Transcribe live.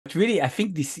really, I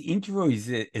think this intro is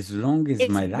as long as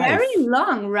It's my very life.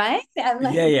 long, right? I'm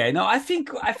like, Yeah, yeah. No, I think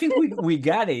we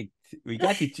got it. We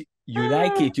got it. You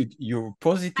like ah, it. You're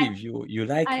positive.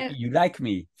 I You like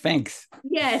me. Thanks.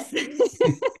 yes.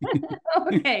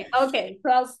 Okay, okay.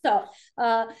 So I'll stop.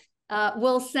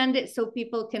 We'll send it so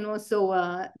people can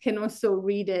also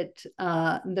read it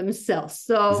themselves.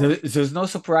 So There's no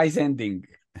surprise ending.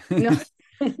 no,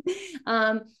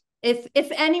 um, if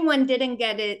anyone didn't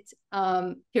get it,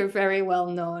 you're very well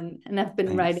known and have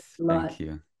been writing Thanks. a lot. Thank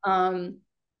you. Um,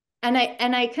 and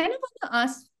I kind of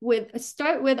want to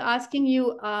start with asking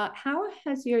you, how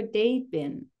has your day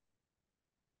been?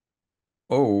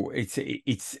 Oh, it's.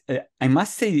 I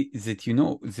must say that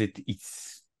that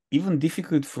it's even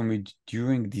difficult for me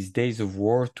during these days of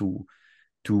war to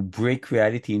break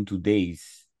reality into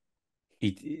days.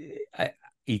 I,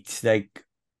 it's like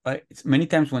it's many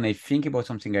times when I think about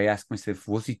something, I ask myself,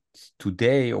 was it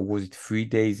today or was it 3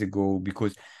 days ago?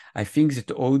 Because I think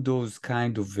that all those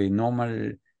kind of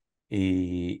normal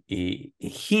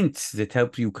hints that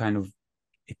help you kind of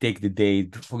take the day.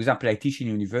 For example, I teach in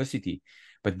university,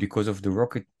 but because of the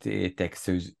rocket attacks,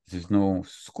 there's no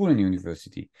school in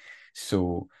university,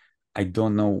 so I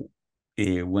don't know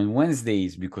when Wednesday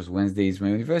is because Wednesday is my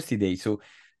university day. So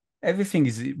everything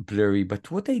is blurry.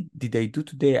 But what I do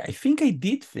today? I think I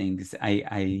did things.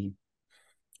 I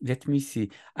let me see.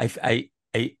 I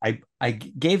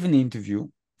gave an interview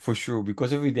for sure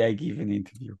because every day I give an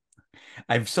interview.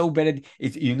 I'm so bad at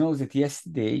it. You know that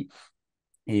yesterday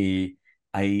uh,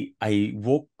 I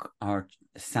walk our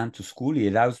son to school. He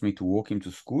allows me to walk him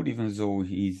to school even though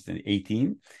he's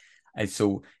 18. And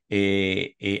so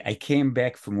I came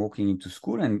back from walking him to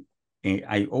school, and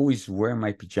I always wear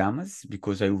my pajamas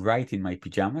because I write in my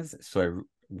pajamas. So I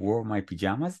wore my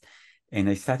pajamas and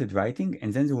I started writing.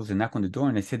 And then there was a knock on the door,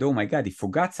 and I said, "Oh my God, he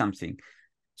forgot something."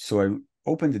 So I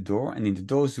opened the door, and in the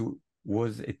doors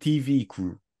was a TV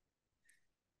crew.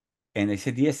 And I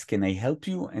said, "Yes, can I help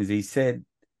you?" And they said,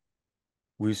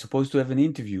 "We're supposed to have an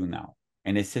interview now."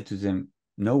 And I said to them,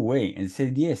 "No way." And they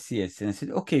said, "Yes, yes." And I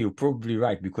said, "Okay, you're probably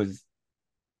right because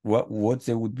what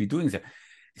they would be doing there."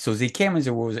 So they came, and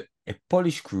there was a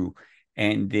Polish crew,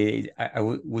 and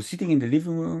was sitting in the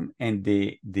living room, and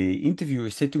the interviewer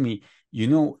said to me,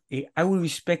 I will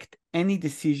respect any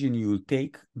decision you will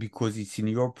take because it's in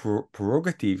your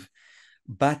prerogative,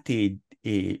 but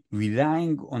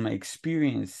relying on my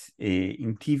experience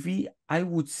in TV, I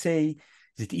would say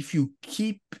that if you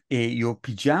keep your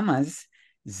pajamas,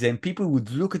 then people would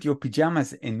look at your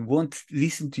pajamas and won't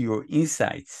listen to your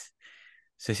insights.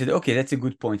 So I said, okay, that's a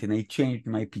good point. And I changed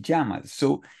my pajamas.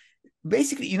 So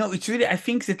basically, it's really, I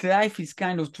think that life is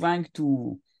kind of trying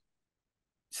to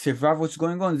survive what's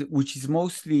going on, which is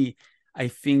mostly, I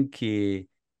think,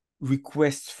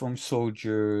 requests from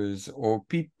soldiers or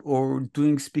people or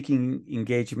doing speaking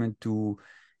engagement to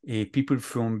people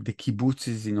from the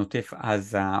kibbutzes in Otef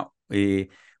Aza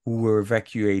who were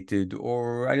evacuated,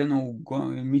 or I don't know,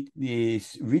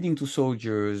 reading to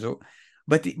soldiers,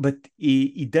 but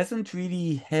it doesn't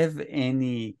really have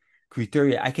any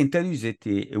criteria. I can tell you that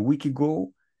a week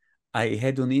ago I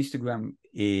had on Instagram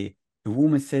a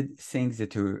woman saying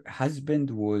that her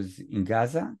husband was in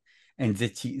Gaza and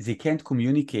that they can't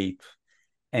communicate,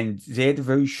 and they had a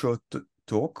very short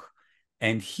talk,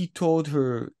 and he told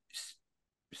her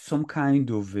some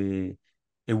kind of a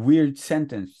weird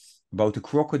sentence about a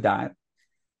crocodile,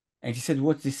 and she said,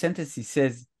 "What's the sentence?" He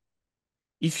says,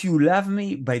 "If you love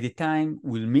me, by the time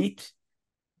we'll meet,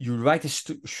 you'll write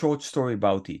a short story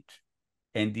about it."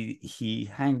 And he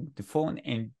hung the phone,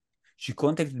 and she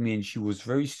contacted me, and she was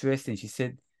very stressed, and she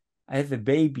said, "I have a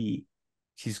baby.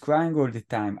 She's crying all the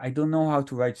time. I don't know how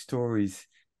to write stories,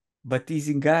 but he's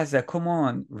in Gaza. Come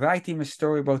on, write him a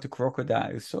story about a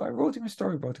crocodile." So I wrote him a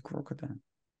story about a crocodile.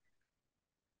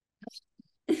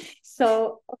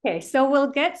 So, okay, so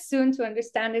we'll get soon to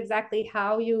understand exactly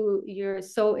how you're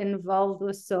so involved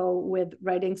with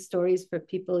writing stories for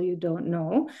people you don't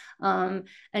know. And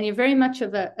you're very much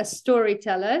of a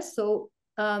storyteller. So,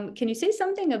 can you say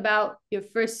something about your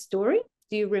first story?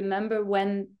 Do you remember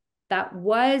when that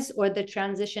was, or the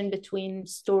transition between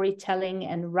storytelling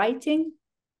and writing?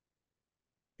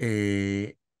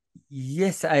 Uh,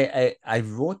 yes, I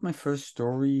wrote my first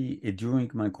story during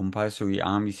my compulsory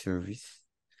army service.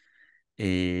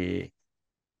 Uh,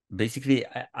 Basically,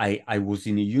 I was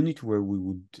in a unit where we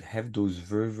would have those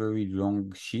very, very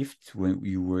long shifts when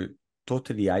you were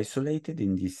totally isolated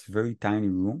in this very tiny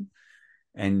room.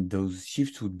 And those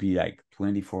shifts would be like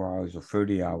 24 hours or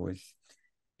 30 hours.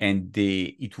 And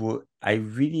it was,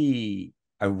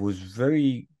 I was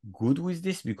very good with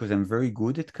this because I'm very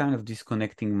good at kind of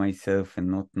disconnecting myself and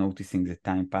not noticing the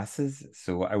time passes.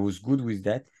 So I was good with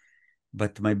that.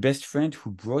 But my best friend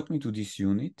who brought me to this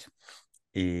unit,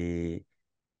 we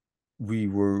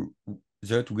were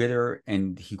there together,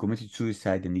 and he committed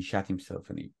suicide and he shot himself,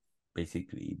 and he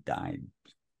basically died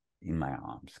in my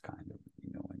arms, kind of,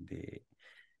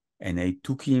 and I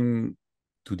took him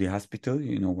to the hospital,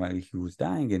 while he was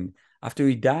dying. And after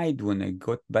he died, when I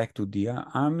got back to the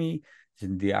army,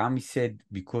 then the army said,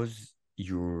 because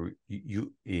you're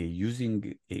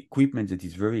using equipment that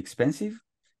is very expensive,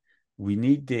 we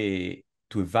need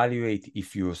to evaluate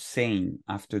if you're sane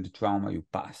after the trauma you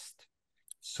passed.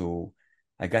 So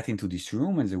I got into this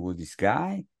room, and there was this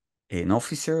guy, an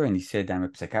officer, and he said, I'm a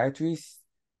psychiatrist.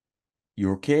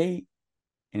 You okay?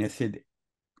 And I said,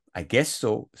 I guess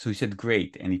so. So he said,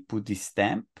 great. And he put this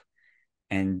stamp,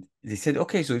 and they said,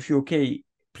 okay, so if you're okay,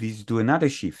 please do another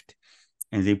shift.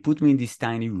 And they put me in this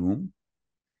tiny room.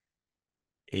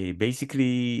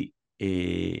 Basically,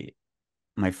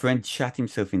 my friend shot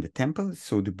himself in the temple,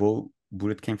 so the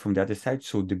bullet came from the other side.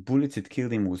 So the bullets that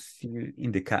killed him was still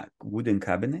in the wooden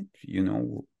cabinet,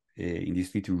 in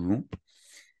this little room.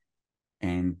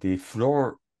 And the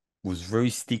floor was very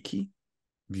sticky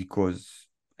because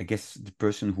I guess the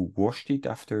person who washed it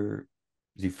after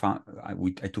they found,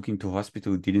 I took him to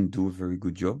hospital, didn't do a very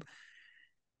good job.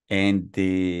 And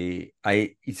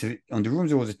on the room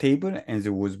there was a table, and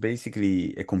there was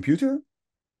basically a computer,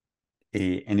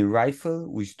 and a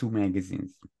rifle with 2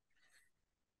 magazines.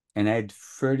 And I had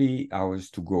 30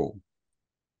 hours to go.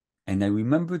 And I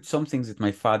remembered some things that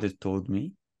my father told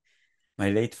me. My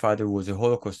late father was a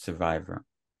Holocaust survivor.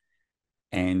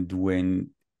 And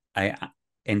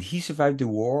he survived the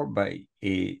war by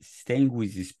staying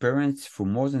with his parents for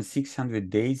more than 600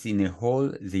 days in a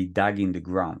hole they dug in the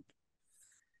ground.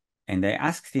 And I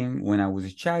asked him when I was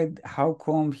a child, how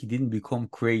come he didn't become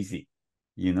crazy,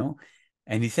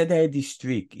 And he said I had this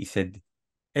trick. He said,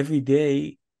 every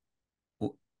day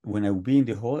when I would be in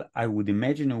the hall, I would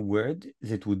imagine a word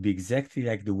that would be exactly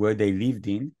like the word I lived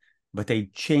in, but I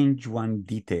change one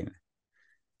detail.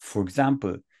 For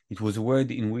example, it was a word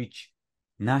in which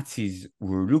Nazis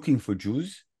were looking for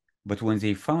Jews, but when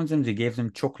they found them, they gave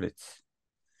them chocolates.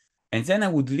 And then I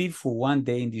would live for one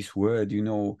day in this world,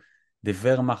 the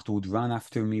Wehrmacht would run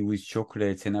after me with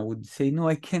chocolates, and I would say, no,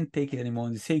 I can't take it anymore.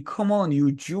 And they say, come on,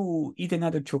 you Jew, eat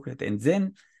another chocolate. And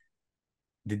then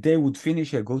the day would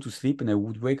finish, I go to sleep, and I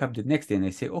would wake up the next day, and I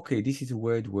say, okay, this is a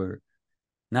world where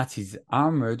Nazis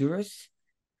are murderers,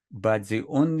 but they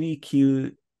only kill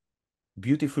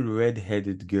beautiful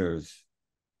red-headed girls.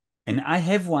 And I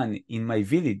have one in my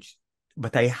village,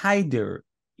 but I hide her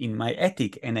in my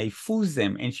attic, and I fool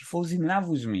them, and she falls in love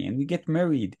with me, and we get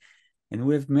married, and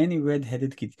we have many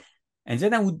red-headed kids. And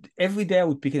then every day I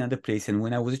would pick another place. And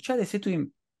when I was a child, I said to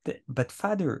him, but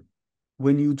father,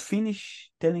 when you'd finish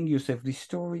telling yourself this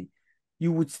story,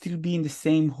 you would still be in the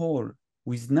same hall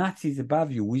with Nazis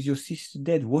above you, with your sister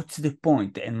dead. What's the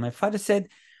point? And my father said,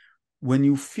 when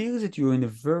you feel that you're in a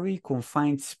very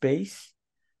confined space,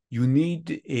 you need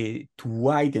to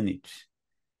widen it.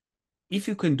 If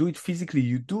you can do it physically,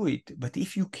 you do it. But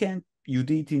if you can't, you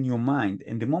do it in your mind.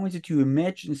 And the moment that you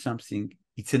imagine something,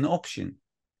 it's an option.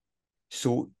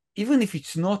 So even if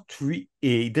it's not,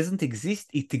 it doesn't exist,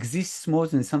 it exists more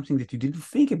than something that you didn't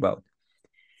think about.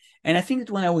 And I think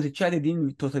that when I was a child, I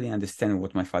didn't totally understand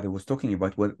what my father was talking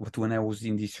about. But when I was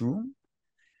in this room,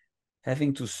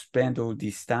 having to spend all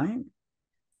this time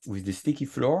with the sticky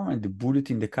floor and the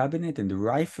bullet in the cabinet and the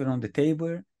rifle on the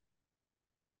table,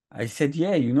 I said,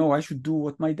 yeah, I should do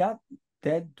what my dad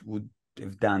would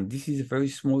have done. This is a very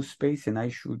small space, and I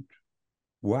should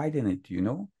widen it,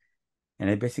 And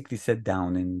I basically sat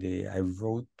down, and I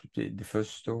wrote the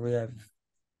first story I've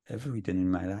ever written in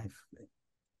my life.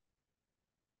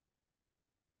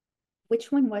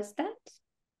 Which one was that?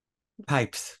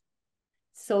 Pipes.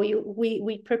 So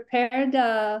we prepared.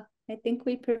 I think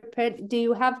we prepared. Do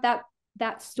you have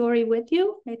that story with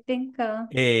you? I think.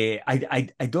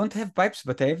 I don't have Pipes,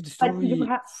 but I have the story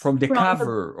from the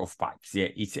cover of Pipes. Yeah,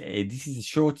 it's this is a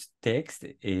short text.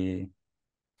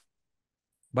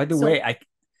 By the way,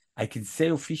 I can say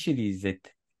officially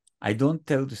that I don't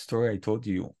tell the story I told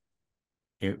you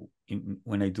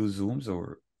when I do Zooms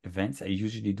or events. I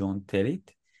usually don't tell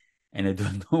it, and I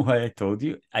don't know why I told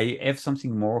you. I have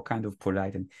something more kind of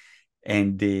polite,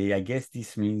 and I guess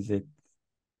this means that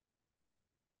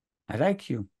I like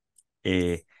you.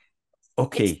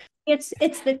 Okay. It's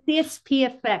the CSP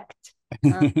effect.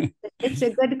 Uh, it's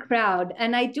a good crowd.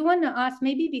 And I do want to ask,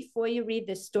 maybe before you read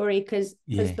the story, because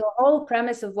Yeah, the whole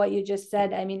premise of what you just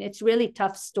said, I mean, it's really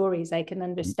tough stories. I can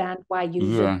understand why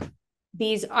usually yeah.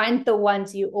 these aren't the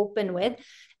ones you open with.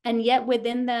 And yet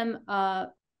within them,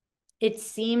 it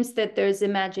seems that there's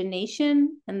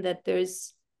imagination and that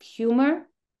there's humor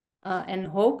and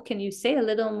hope. Can you say a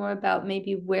little more about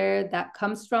maybe where that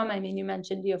comes from? I mean, you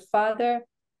mentioned your father.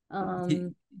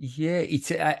 Yeah,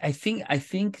 it's I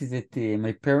think that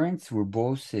my parents were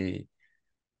both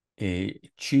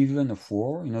children of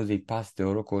war. You know, they passed the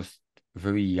Holocaust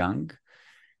very young,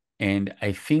 and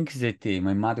I think that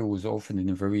my mother was orphaned in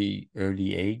a very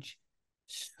early age.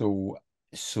 So,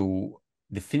 so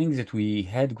the feeling that we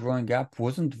had growing up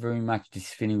wasn't very much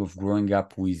this feeling of growing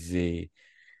up with a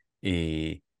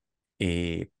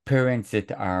parents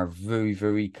that are very,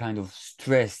 very kind of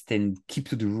stressed and keep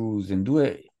to the rules and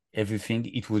do everything.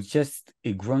 It was just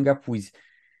growing up with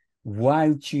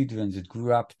wild children that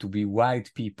grew up to be wild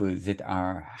people that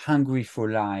are hungry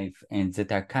for life and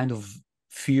that are kind of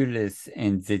fearless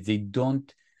and that they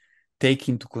don't take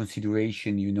into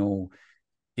consideration,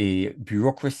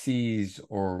 bureaucracies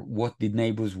or what the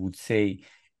neighbors would say.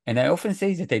 And I often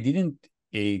say that I didn't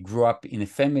grow up in a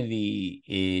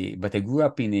family, but I grew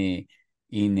up in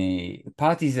a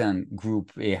partisan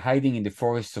group hiding in the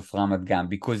forests of Ramat Gan,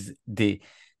 because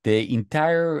the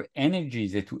entire energy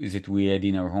that we had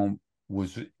in our home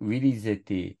was really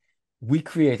that we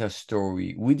create a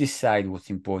story, we decide what's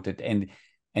important, and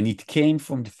it came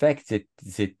from the fact that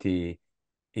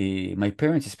my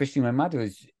parents, especially my mother,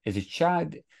 as a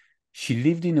child, she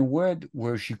lived in a world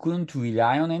where she couldn't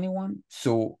rely on anyone.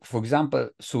 So, for example,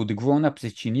 so the grown-ups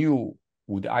that she knew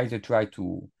would either try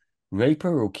to rape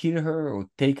her or kill her or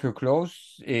take her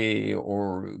clothes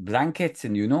or blankets,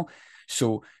 and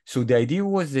so the idea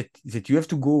was that you have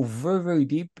to go very, very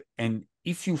deep, and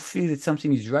if you feel that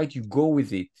something is right, you go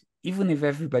with it, even if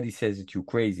everybody says that you're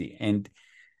crazy. And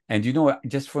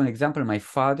just for an example, my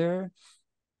father,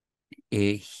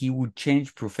 he would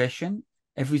change profession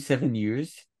every 7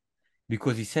 years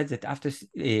because he said that after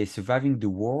surviving the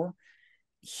war,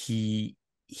 he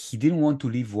he didn't want to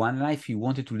live one life, he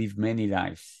wanted to live many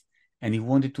lives. And he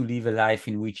wanted to live a life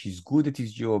in which he's good at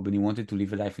his job, and he wanted to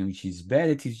live a life in which he's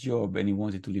bad at his job, and he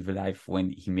wanted to live a life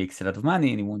when he makes a lot of money,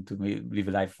 and he wanted to live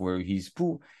a life where he's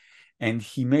poor. And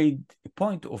he made a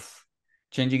point of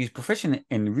changing his profession,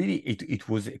 and really it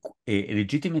was a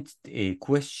legitimate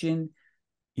question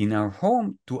in our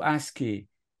home to ask,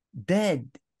 Dad,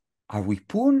 are we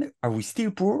poor? Are we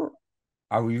still poor?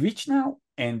 Are we rich now?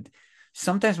 And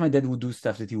sometimes my dad would do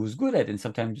stuff that he was good at, and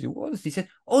sometimes he was. He said,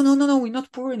 "Oh, no, no, no, we're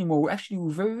not poor anymore. We're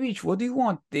very rich. What do you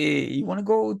want? You want to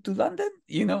go to London?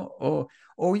 Or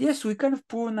oh yes, we're kind of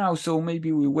poor now, so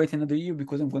maybe we wait another year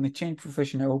because I'm going to change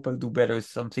profession. I hope I'll do better or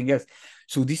something else."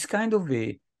 So this kind of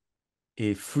a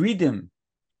freedom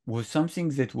was something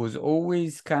that was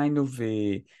always kind of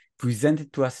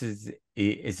presented to us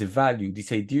as a value.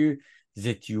 This idea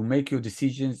that you make your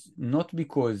decisions not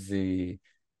because the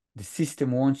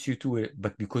system wants you to,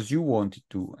 but because you want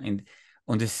to. And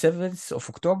on the 7th of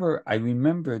October, I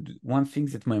remembered one thing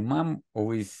that my mom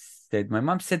always said. My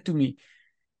mom said to me,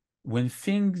 when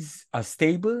things are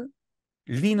stable,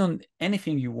 lean on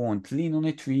anything you want, lean on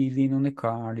a tree, lean on a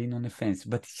car, lean on a fence.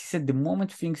 But she said, the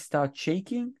moment things start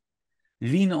shaking,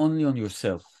 lean only on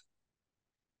yourself.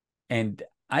 And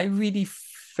I really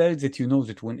felt that,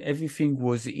 that when everything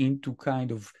was into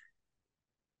kind of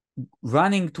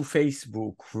running to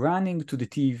Facebook, running to the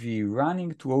TV,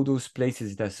 running to all those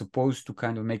places that are supposed to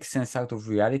kind of make sense out of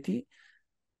reality,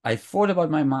 I thought about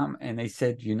my mom and I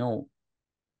said,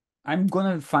 I'm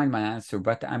going to find my answer,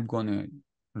 but I'm going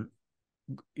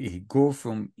to go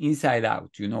from inside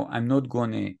out. I'm not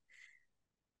going to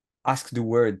ask the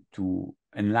word to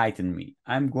enlighten me.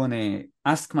 I'm going to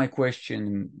ask my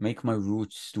question, make my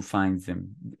roots to find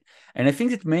them. And I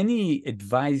think that many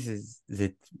advices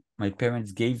that my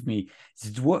parents gave me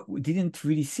what didn't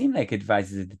really seem like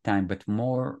advices at the time, but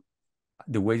more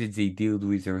the way that they dealt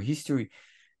with their history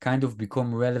kind of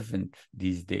become relevant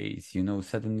these days.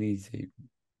 Suddenly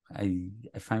I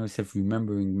find myself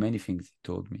remembering many things they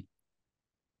told me.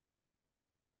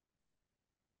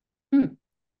 Hmm.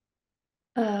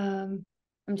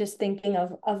 I'm just thinking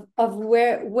of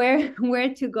where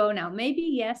to go now. Maybe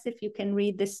yes, if you can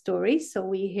read the story, so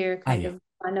we hear kind Yeah.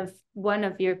 of one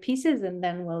of your pieces, and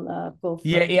then we'll go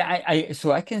Yeah, further. yeah.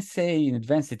 So I can say in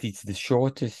advance that it's the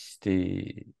shortest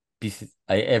piece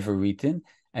I ever written,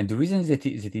 and the reason is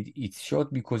it's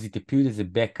short because it appeared as a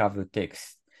back cover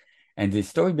text, and the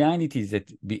story behind it is that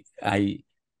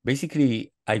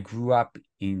I grew up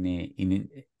in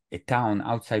a town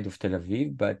outside of Tel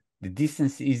Aviv, but the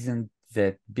distance isn't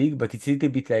that big, but it's a little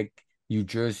bit like New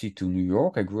Jersey to New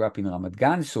York. I grew up in Ramat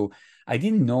Gan, so I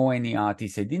didn't know any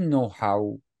artists. I didn't know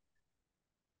how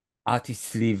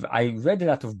artists live. I read a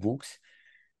lot of books,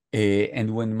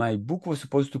 and when my book was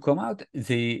supposed to come out,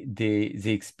 they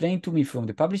explained to me from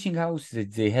the publishing house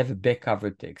that they have a back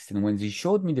cover text. And when they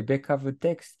showed me the back cover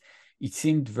text, it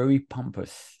seemed very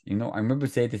pompous. You know, I remember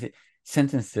saying the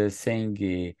sentence saying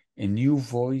a new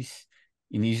voice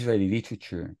in Israeli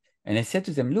literature. And I said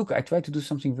to them, look, I tried to do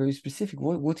something very specific.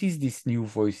 What is this new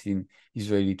voice in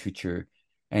Israeli literature?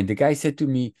 And the guy said to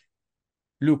me,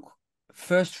 look,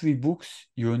 first 3 books,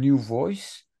 your new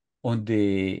voice. On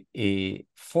the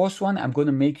fourth one, I'm going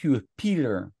to make you a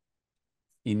pillar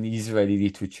in Israeli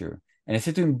literature. And I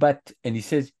said to him, and he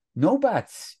says, no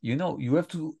buts, you know, you have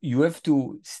to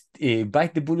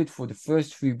bite the bullet for the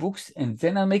first 3 books, and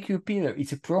then I'll make you a pillar.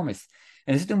 It's a promise.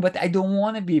 And I said to him, but I don't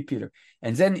want to be a pillar.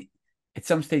 And then at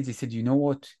some stage they said, you know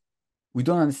what? We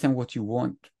don't understand what you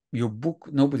want. Your book,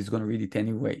 nobody's going to read it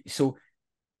anyway. So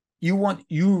you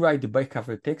write the back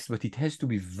cover text, but it has to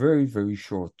be very, very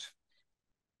short.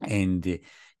 And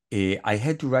I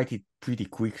had to write it pretty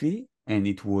quickly, and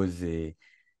it was a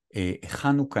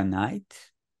Hanukkah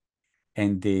night,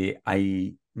 and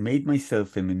I made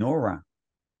myself a menorah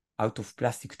out of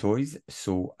plastic toys.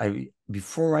 So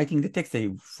before writing the text,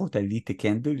 I thought I lit a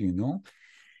candle, you know,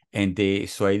 and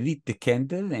so I lit the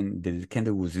candle, and the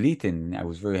candle was lit, and I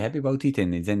was very happy about it.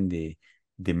 And then the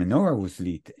menorah was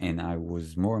lit, and I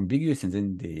was more ambiguous, and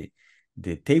then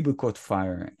the table caught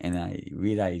fire, and I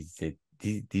realized that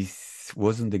this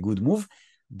wasn't a good move.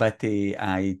 But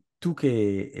I took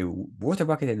a water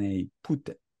bucket, and I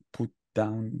put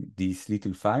down this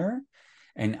little fire,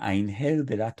 and I inhaled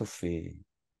a lot of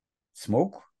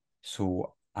smoke.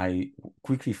 So I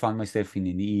quickly found myself in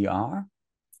an ER.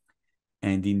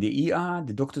 And in the ER,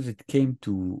 the doctor that came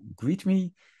to greet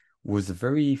me was a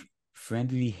very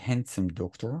friendly, handsome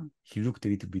doctor. He looked a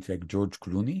little bit like George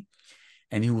Clooney,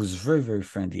 and he was very, very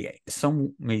friendly.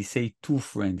 Some may say too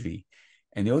friendly.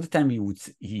 And the other time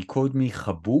he called me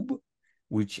Habub,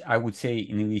 which I would say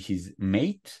in English is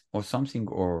mate or something,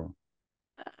 or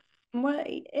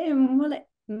more like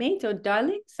mate or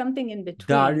darling, something in between.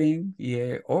 Darling,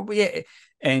 yeah,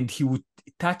 and he would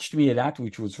touch me a lot,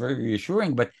 which was very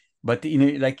reassuring. But in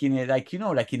a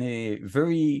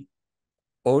very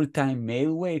old-time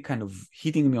male way, kind of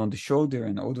hitting me on the shoulder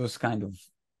and all those kind of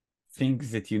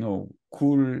things that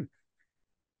cool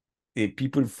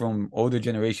people from older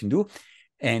generation do.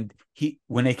 And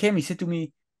when I came, he said to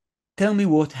me, "Tell me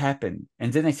what happened."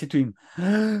 And then I said to him,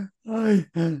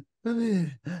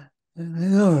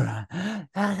 "Menorah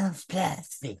out of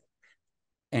plastic."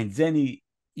 And then he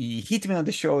hit me on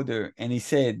the shoulder and he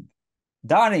said,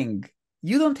 "Darling,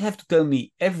 you don't have to tell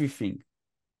me everything.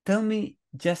 Tell me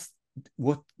just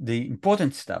what the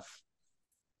important stuff."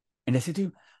 And I said to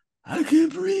him, "I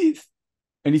can't breathe."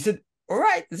 And he said, "All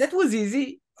right, that was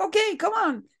easy. Okay, come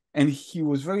on." And he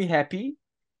was very happy.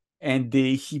 And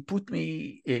he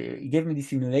gave me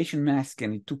this inhalation mask,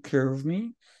 and he took care of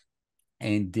me.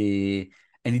 And he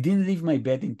didn't leave my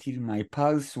bed until my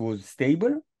pulse was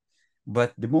stable.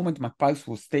 But the moment my pulse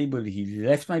was stable, he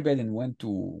left my bed and went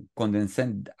to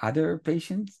condescend other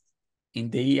patients in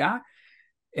the ER.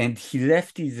 And he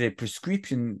left his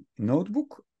prescription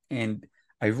notebook. And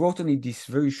I wrote on it this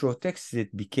very short text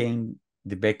that became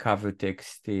the back cover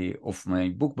text of my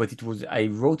book. But I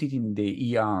wrote it in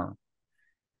the ER.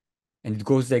 And it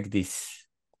goes like this.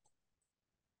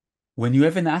 When you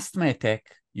have an asthma attack,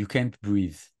 you can't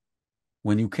breathe.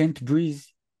 When you can't breathe,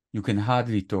 you can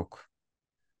hardly talk.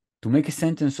 To make a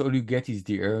sentence, all you get is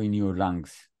the air in your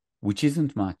lungs, which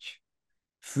isn't much.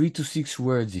 3 to 6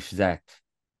 words, if that.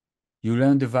 You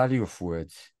learn the value of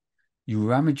words. You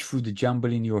rummage through the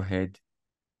jumble in your head,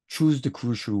 choose the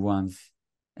crucial ones,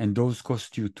 and those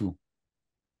cost you too.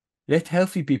 Let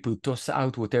healthy people toss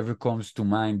out whatever comes to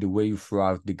mind the way you throw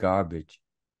out the garbage.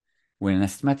 When an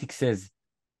asthmatic says,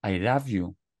 "I love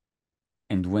you,"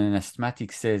 and when an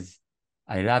asthmatic says,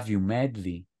 "I love you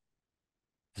madly,"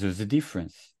 there's a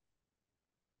difference.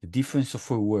 The difference of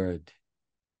a word.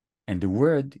 And the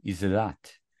word is a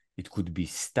lot. It could be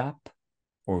stop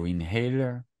or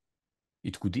inhaler.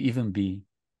 It could even be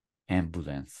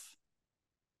ambulance.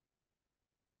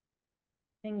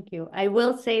 Thank you. I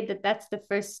will say that that's the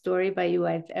first story by you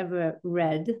I've ever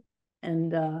read.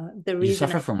 And the reason You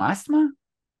suffer from asthma?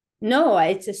 No,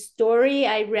 it's a story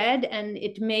I read, and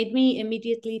it made me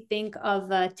immediately think of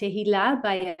Tehillah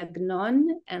by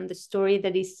Agnon, and the story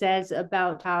that he says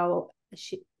about how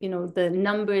the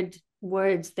numbered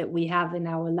words that we have in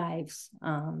our lives.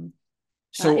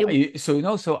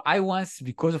 So I once,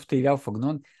 because of Tehillah of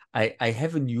Agnon, I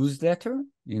have a newsletter,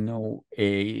 We'll and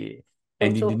in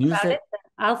the talk about newsletter, it.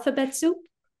 Alphabet soup.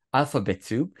 Alphabet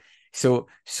Soup. So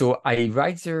I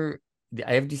write there.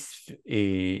 I have this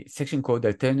section called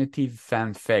Alternative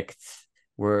Fan Facts,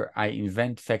 where I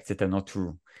invent facts that are not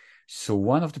true. So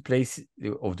one of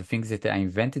the things that I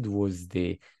invented was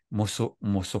the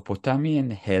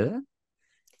Mesopotamian hell,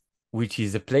 which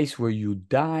is a place where you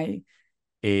die.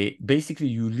 Basically,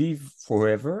 you live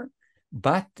forever,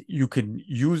 but you can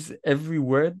use every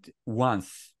word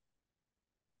once.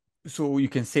 So you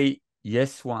can say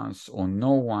yes once, or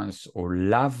no once, or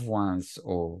love once,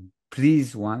 or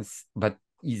please once, but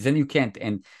then you can't.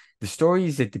 And the story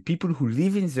is that the people who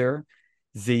live in there,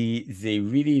 they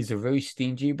really is very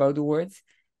stingy about the words.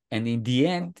 And in the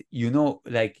end,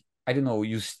 like, I don't know,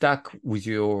 you stuck with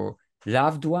your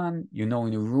loved one, in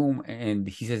a room, and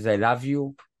he says, I love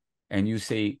you. And you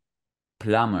say,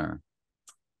 plumber,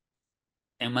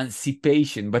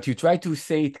 emancipation, but you try to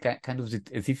say it kind of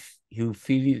as if he'll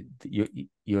feel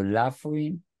your love for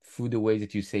him through the way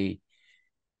that you say,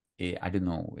 I don't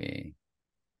know,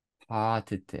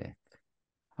 heart attack,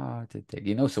 heart attack.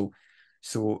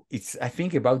 So it's, I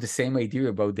think, about the same idea,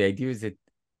 about the idea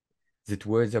that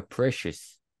words are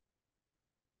precious.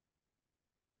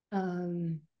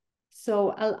 So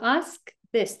I'll ask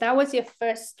this. That was your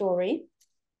first story.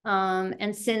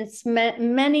 And since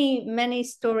many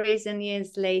stories and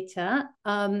years later,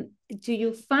 do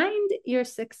you find your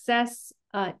success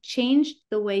changed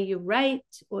the way you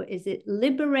write, or is it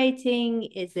liberating?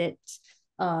 Is it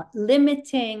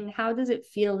limiting? How does it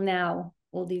feel now,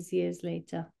 all these years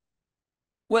later?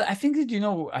 Well, I think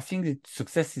that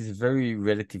success is a very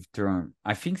relative term.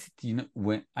 I think that,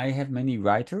 when I have many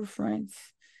writer friends,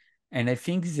 and I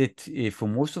think that for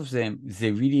most of them,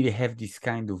 they really have this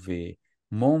kind of a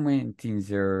moment in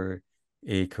their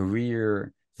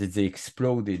career that they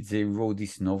exploded. They wrote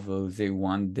this novel, they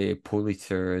won the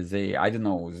Pulitzer, I don't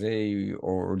know,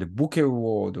 or the Booker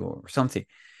Award or something.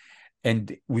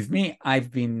 And with me,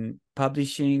 I've been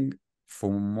publishing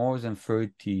for more than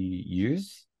 30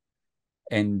 years.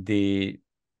 And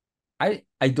I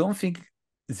don't think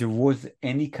there was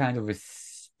any kind of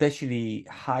especially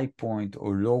high point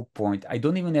or low point. I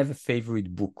don't even have a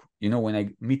favorite book. When I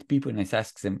meet people and I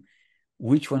ask them,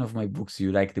 which one of my books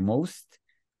you like the most,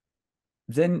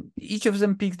 then each of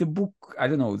them picks the book, I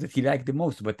don't know, that he liked the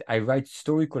most. But I write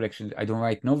story collections, I don't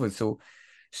write novels.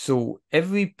 So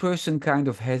every person kind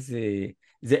of has there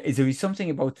is something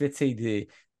about, let's say,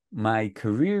 my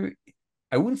career.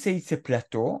 I wouldn't say it's a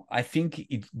plateau. I think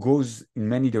it goes in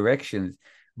many directions,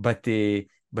 but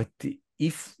but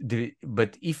if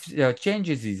there are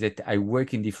changes, is that I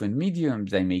work in different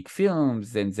mediums. I make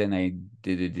films, and then I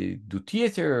do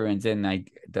theater, and then I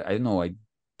don't know, I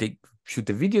shoot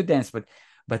a video dance. But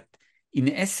in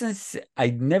essence,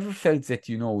 I never felt that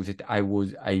that I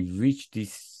reached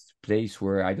this place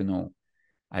where, I don't know,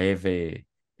 I have a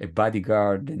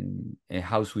bodyguard and a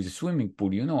house with a swimming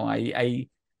pool.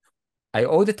 I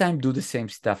all the time do the same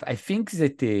stuff. I think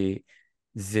that the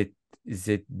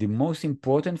most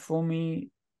important for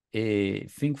me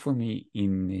thing for me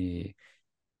in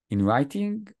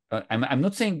writing, I'm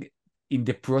not saying in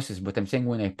the process, but I'm saying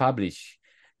when I publish,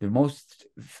 the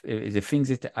things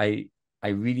that I'm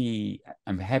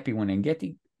happy when I get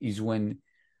it is when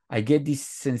I get this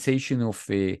sensation of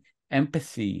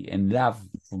empathy and love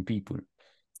from people,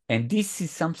 and this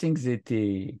is something that.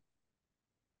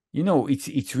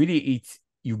 It's really,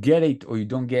 you get it or you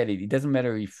don't get it. It doesn't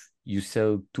matter if you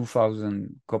sell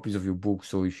 2,000 copies of your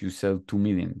books or if you sell 2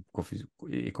 million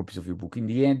copies of your book. In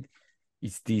the end,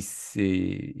 it's this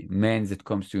man that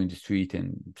comes to you in the street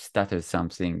and stutters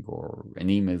something, or an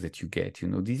email that you get.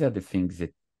 These are the things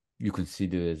that you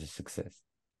consider as a success.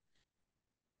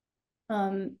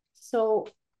 So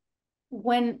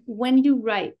when you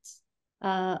write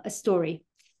a story,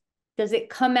 does it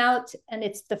come out and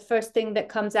it's the first thing that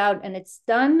comes out and it's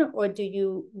done, or do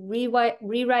you rewrite?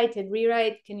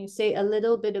 Can you say a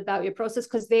little bit about your process?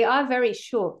 Because they are very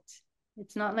short.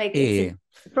 It's not like it's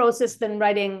a process than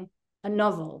writing a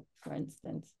novel, for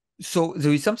instance. So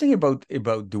there is something about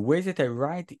the way that I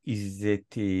write, is that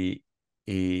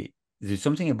there's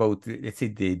something about, let's say,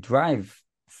 the drive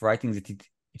of writing, that it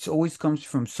always comes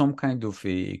from some kind of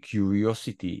a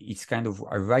curiosity. It's kind of,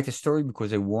 I write a story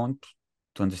because I want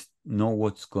to know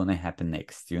what's gonna happen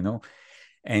next, and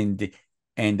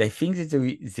I think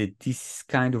that this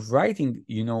kind of writing,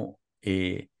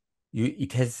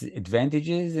 it has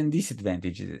advantages and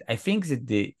disadvantages. I think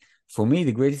that for me,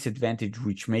 the greatest advantage,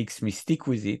 which makes me stick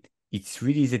with it, it's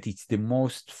really that it's the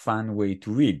most fun way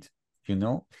to read, and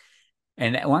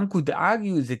one could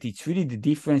argue that it's really the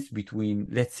difference between,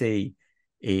 let's say,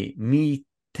 me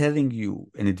telling you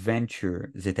an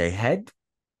adventure that I had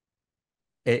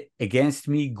against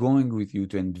me going with you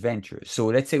to an adventure. So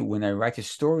let's say when I write a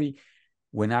story,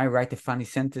 when I write a funny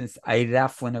sentence, I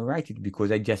laugh when I write it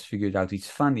because I just figured out it's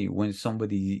funny. When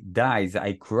somebody dies,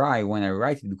 I cry when I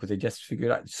write it because I just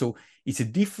figured out. So it's a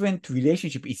different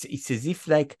relationship. It's as if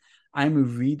like I'm a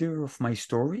reader of my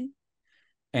story,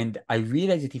 and I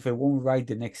realize that if I won't write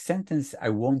the next sentence, I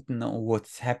won't know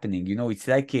what's happening. You know, it's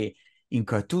like in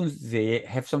cartoons, they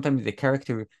have sometimes the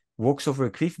character walks over a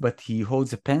cliff, but he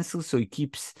holds a pencil, so he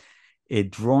keeps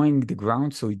drawing the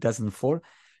ground so it doesn't fall.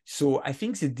 So I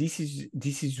think that this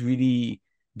is really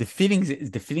the feelings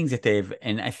that I have,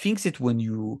 and I think that when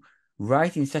you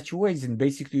write in such ways, and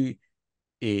basically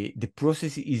the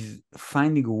process is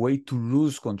finding a way to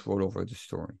lose control over the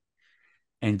story,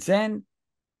 and then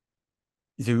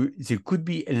there could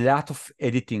be a lot of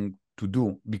editing to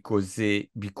do because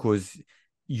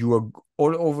you are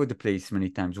all over the place many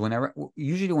times.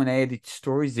 Usually when I edit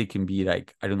stories, they can be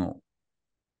like, I don't know,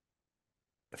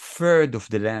 a third of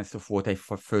the length of what I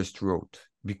first wrote,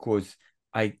 because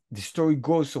the story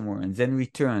goes somewhere and then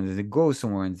returns, and it goes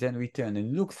somewhere and then return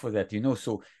and look for that, you know.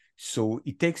 So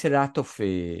it takes a lot of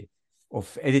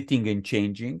editing and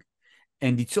changing.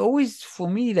 And it's always for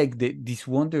me like this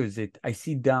wonder that I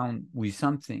sit down with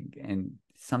something and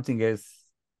something else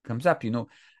comes up. You know,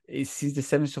 since the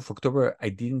 7th of October, I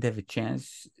didn't have a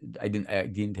chance. I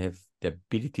didn't have the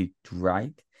ability to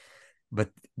write. But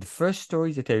the first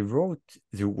story that I wrote,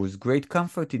 there was great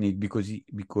comfort in it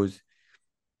because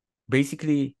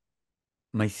basically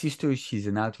my sister, she's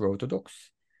an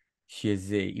ultra-Orthodox. She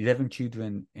has 11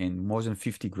 children and more than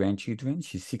 50 grandchildren.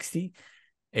 She's 60.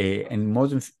 And more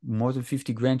than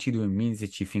 50 grandchildren means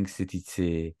that she thinks that it's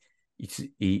a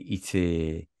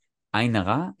ain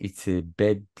hara, it's a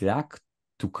bad luck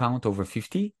to count over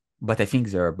 50, but I think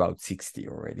they're about 60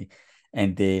 already.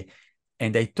 And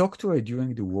I talked to her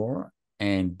during the war,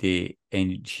 and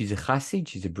she's a chassid,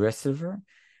 she's a breastsilver,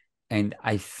 and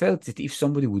I felt that if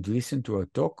somebody would listen to her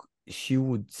talk, she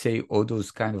would say all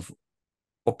those kind of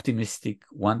optimistic,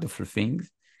 wonderful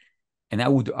things. And I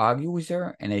would argue with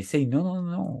her, and I say, no, no,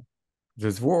 no,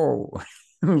 there's war.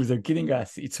 They're killing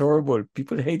us. It's horrible.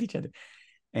 People hate each other.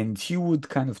 And she would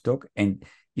kind of talk, and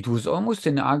it was almost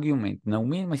an argument. Now,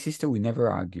 me and my sister, we never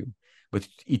argue, but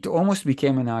it almost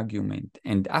became an argument.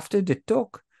 And after the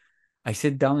talk, I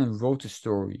sat down and wrote a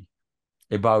story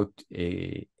about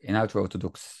an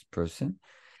ultra-Orthodox person.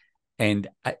 And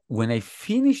when I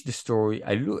finished the story,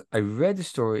 I read the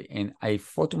story, and I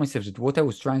thought to myself that what I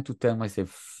was trying to tell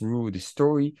myself through the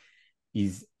story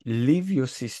is leave your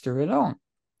sister alone.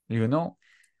 You know,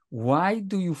 why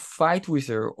do you fight with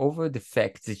her over the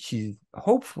fact that she's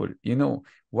hopeful? You know,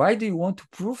 why do you want to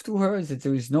prove to her that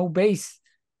there is no base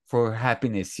for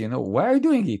happiness? You know, why are you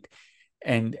doing it?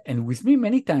 And with me,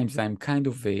 many times I'm kind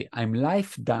of I'm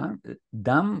life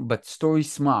dumb, but story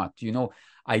smart. You know,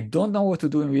 I don't know what to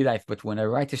do in real life, but when I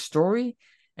write a story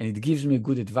and it gives me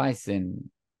good advice, then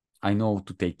I know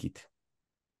to take it.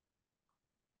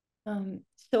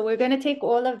 So we're going to take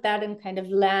all of that and kind of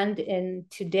land in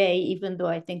today, even though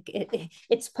I think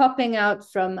it's popping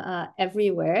out from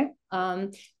everywhere.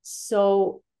 And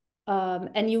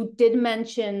you did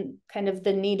mention kind of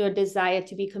the need or desire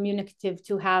to be communicative,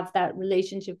 to have that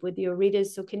relationship with your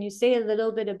readers. So can you say a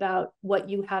little bit about what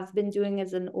you have been doing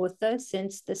as an author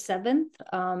since the 7th,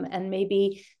 and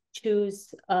maybe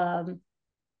choose a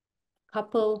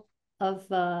couple of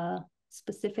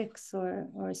specifics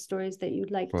or stories that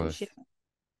you'd like to share?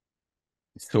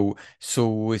 So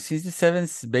since the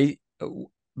 7th,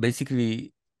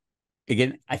 basically,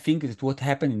 again, I think that what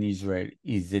happened in Israel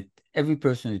is that every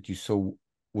person that you saw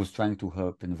was trying to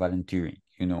help and volunteering.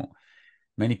 You know,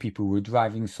 many people were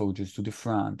driving soldiers to the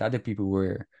front. Other people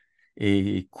were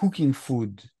cooking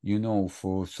food, you know,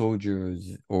 for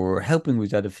soldiers, or helping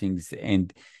with other things.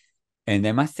 And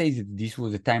I must say that this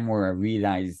was a time where I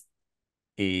realized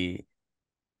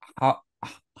how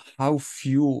how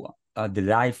few are the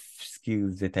life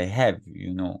skills that I have.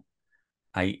 You know,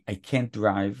 I can't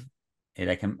drive,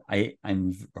 and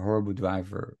I'm a horrible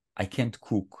driver. I can't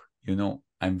cook, you know.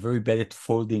 I'm very bad at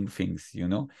folding things, you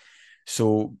know.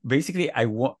 So basically, I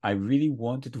really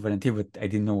wanted to volunteer, but I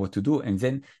didn't know what to do. And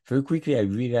then very quickly, I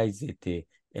realized that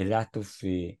a lot of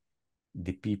the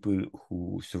people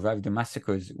who survived the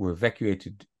massacres were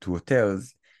evacuated to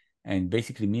hotels. And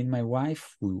basically, me and my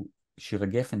wife, Shira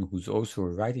Geffen, who's also a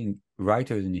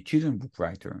writer and a children book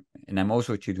writer, and I'm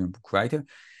also a children book writer,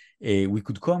 we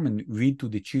could come and read to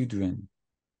the children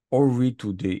or read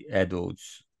to the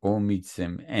adults or meet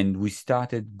them. And we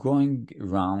started going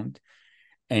around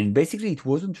And basically, it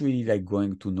wasn't really like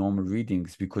going to normal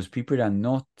readings because people are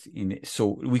not in it.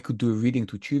 So we could do a reading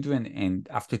to children, and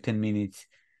after 10 minutes,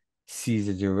 see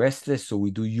that they're restless. So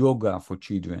we do yoga for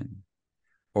children.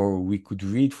 Or we could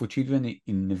read for children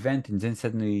in an event and then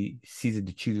suddenly see that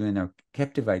the children are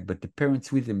captivated, but the parents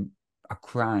with them are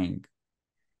crying.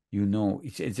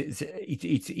 It's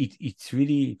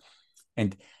really,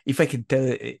 and if I can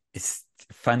tell a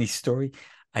funny story,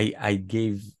 I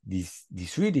gave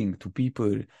this reading to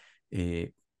people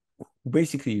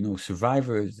basically,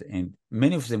 survivors, and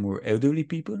many of them were elderly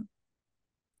people.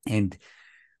 And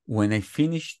when I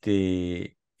finished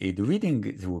the reading,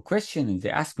 there were questions, and they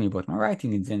asked me about my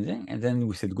writing, and then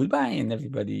we said goodbye, and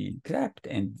everybody clapped,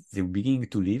 and they were beginning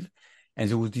to leave. And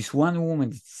there was this one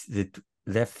woman that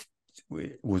left,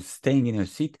 was staying in her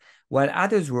seat, while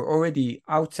others were already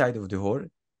outside of the hall.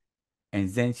 And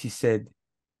then she said,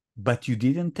 "But you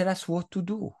didn't tell us what to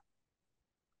do."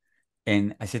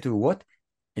 And I said to her, "What?"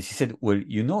 And she said, "Well,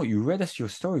 you read us your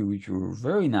story, which were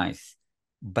very nice,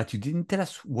 but you didn't tell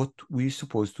us what we're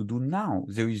supposed to do now.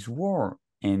 There is war,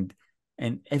 and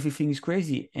everything is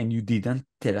crazy, and you didn't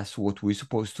tell us what we're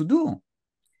supposed to do."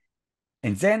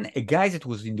 And then a guy that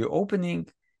was in the opening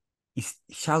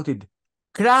shouted,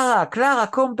 Clara,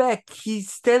 come back.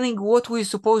 He's telling what we're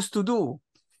supposed to do."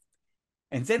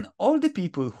 And then all the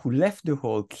people who left the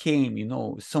hall came,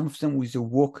 some of them with the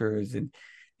walkers, and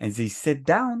they sat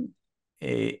down,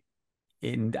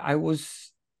 and I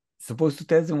was supposed to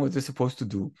tell them what they're supposed to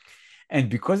do. And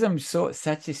because I'm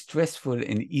such a stressful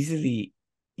and easily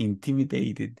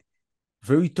intimidated,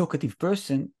 very talkative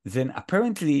person, then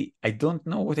apparently I don't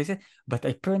know what I said, but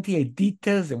apparently I did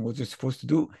tell them what they're supposed to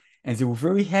do, and they were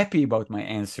very happy about my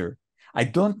answer. I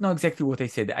don't know exactly what I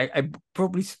said. I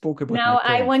probably spoke about my Now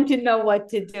I poem. want to know what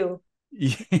to do.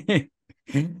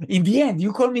 In the end,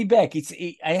 you call me back.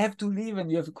 I have to leave,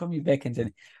 and you have to call me back, and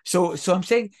then so I'm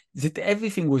saying that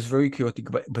everything was very chaotic.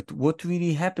 But what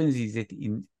really happens is that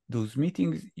in those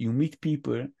meetings, you meet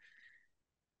people,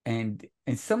 and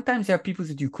sometimes there are people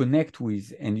that you connect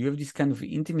with, and you have this kind of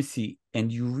intimacy,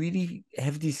 and you really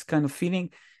have this kind of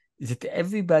feeling that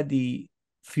everybody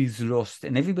feels lost,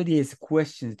 and everybody has a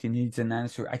question that he needs an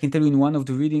answer. I can tell you in one of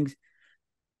the readings,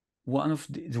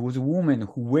 there was a woman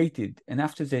who waited, and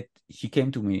after that she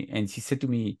came to me and she said to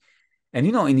me, and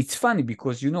and it's funny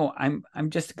because I'm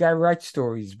just a guy who writes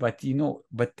stories, but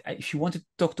she wanted to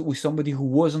talk with somebody who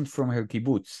wasn't from her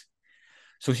kibbutz.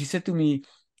 So she said to me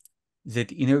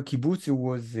that in her kibbutz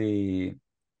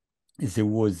there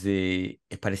was a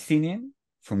Palestinian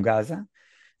from Gaza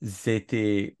that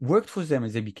worked for them,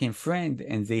 and they became friends,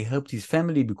 and they helped his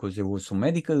family because there was some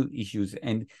medical issues,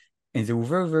 and they were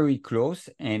very, very close,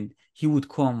 and he would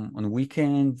come on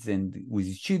weekends and with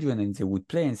his children, and they would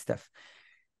play and stuff.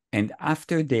 And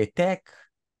after the attack,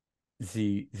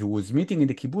 there was meeting in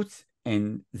the kibbutz,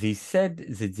 and they said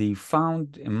that they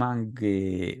found among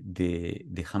the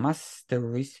Hamas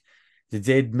terrorists that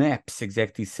they had maps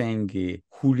exactly saying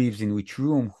who lives in which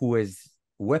room, who has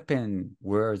weapon,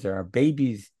 where there are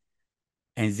babies.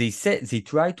 And they said they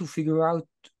tried to figure out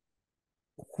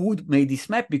who made this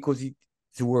map because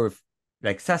there were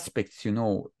like suspects,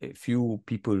 a few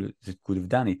people that could have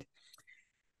done it.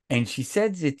 And she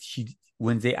said that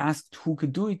when they asked who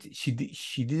could do it, she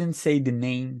didn't say the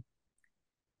name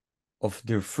of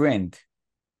their friend.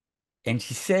 And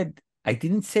she said, "I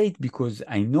didn't say it because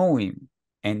I know him,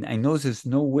 and I know there's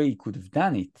no way he could have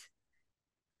done it."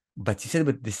 But she said,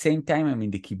 but at the same time, I'm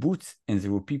in the kibbutz, and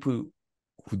there were people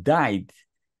who died,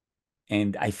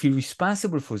 and I feel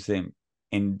responsible for them.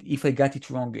 And if I got it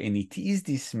wrong and it is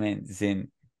this man, then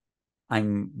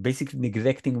I'm basically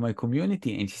neglecting my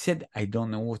community. And she said, "I don't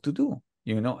know what to do.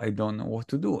 I don't know what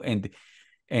to do." And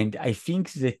I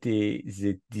think that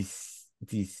that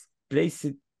this place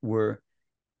where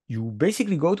you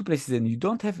basically go to places and you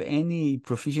don't have any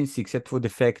proficiency except for the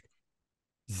fact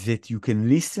that you can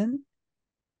listen,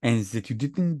 and that you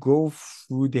didn't go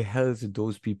through the hell that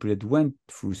those people had went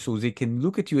through, so they can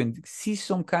look at you and see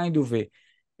some kind of a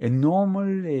normal,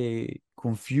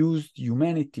 confused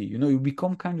humanity. You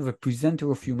become kind of a presenter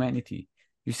of humanity.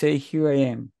 You say, "Here I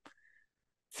am,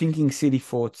 thinking silly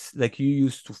thoughts like you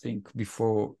used to think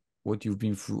before what you've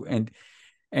been through."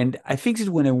 And I think that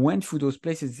when I went through those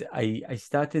places, I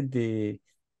started to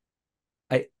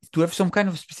have some kind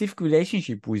of specific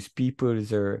relationship with people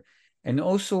there. And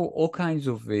also all kinds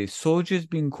of soldiers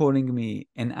been calling me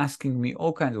and asking me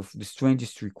all kinds of the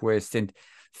strangest requests, and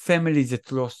families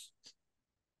that lost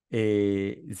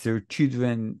their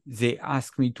children. They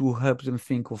ask me to help them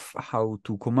think of how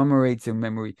to commemorate their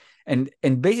memory. And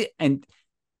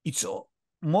it's all,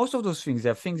 most of those things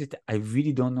are things that I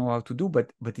really don't know how to do,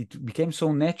 but it became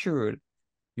so natural,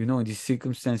 you know, in these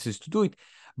circumstances to do it.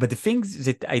 But the things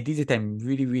that I did that I'm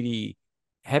really, really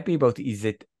happy about is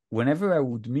that whenever I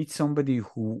would meet somebody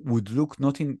who would look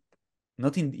not in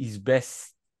his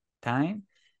best time,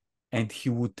 and he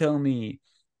would tell me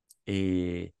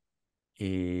uh,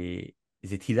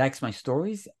 that he likes my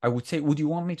stories, I would say, would you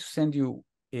want me to send you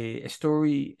a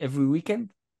story every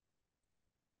weekend?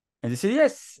 And they said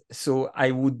yes. So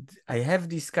I have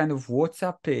this kind of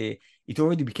WhatsApp. It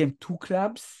already became two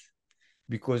clubs,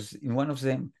 because in one of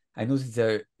them, I know that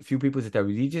there are a few people that are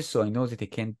religious, so I know that they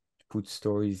can't put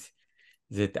stories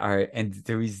that are, and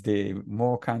there is the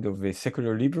more kind of a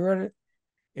secular liberal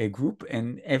group,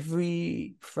 and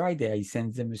every Friday I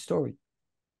send them a story.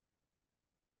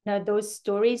 Now, those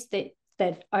stories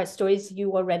that are stories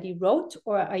you already wrote,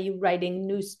 or are you writing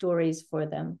new stories for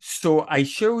them? So I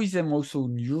share with them also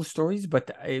new stories,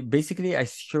 but basically I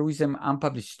share with them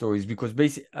unpublished stories, because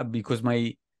because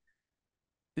my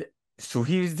so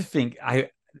here's the thing. I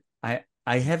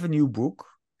have a new book,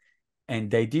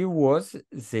 and the idea was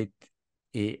that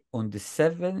on the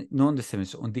 7th, not on the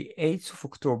 7th, on the 8th of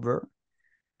October,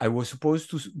 I was supposed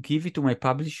to give it to my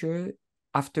publisher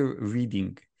after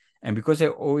reading. And because I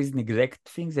always neglect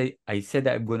things, I said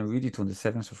I'm going to read it on the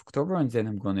 7th of October, and then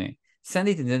I'm going to send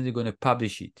it, and then they're going to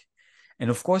publish it.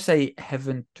 And of course, I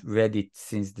haven't read it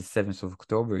since the 7th of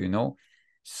October, you know?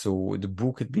 So the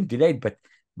book had been delayed,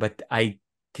 but I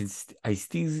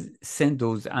still send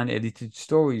those unedited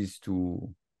stories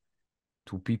to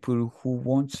people who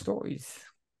want stories.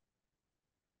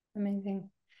 Amazing.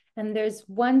 And there's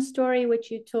one story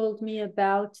which you told me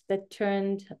about that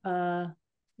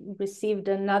received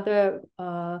another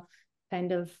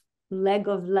kind of leg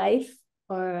of life,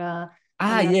 or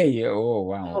Yeah. Oh,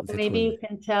 wow. That maybe was, you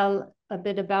can tell a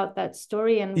bit about that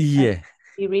story, and yeah,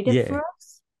 you read it yeah, for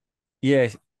us?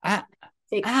 yes.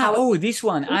 Like how Oh, this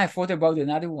one. I thought about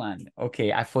another one.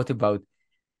 Okay, I thought about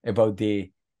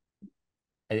the.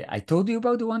 I told you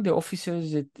about the one, the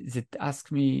officers that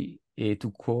asked me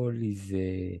to call his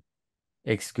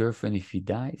ex-girlfriend if he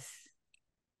dies.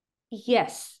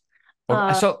 Yes. Okay,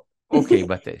 Uh, so okay,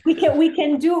 but we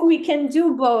can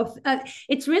do both.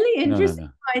 It's really interesting.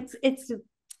 no.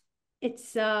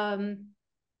 It's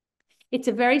it's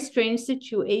a very strange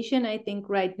situation, I think,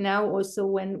 right now, also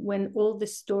when all the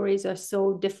stories are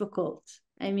so difficult.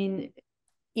 I mean,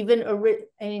 even I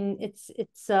mean, it's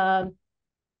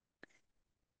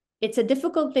a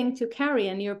difficult thing to carry,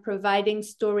 and you're providing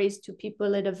stories to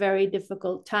people at a very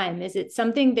difficult time. Is it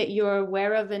something that you're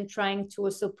aware of and trying to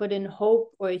also put in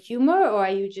hope or humor, or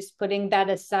are you just putting that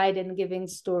aside and giving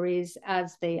stories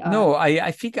as they are? No,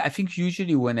 I think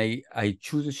usually when I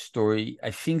choose a story,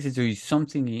 I think that there is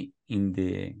something in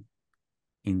the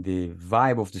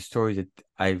vibe of the story that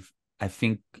I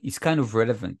think is kind of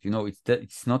relevant. You know,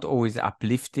 it's not always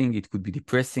uplifting. It could be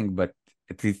depressing, but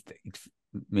at least it's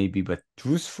maybe but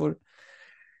truthful.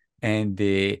 And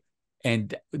the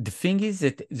thing is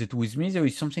that with me there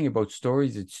is something about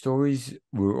stories, that stories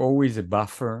were always a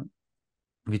buffer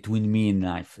between me and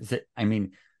life. I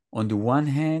mean, on the one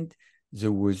hand, they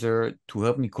were there to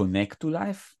help me connect to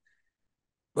life,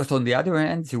 but on the other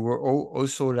hand, they were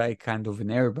also like kind of an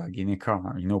airbag in a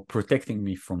car, you know, protecting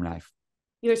me from life.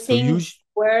 You're So saying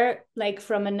were like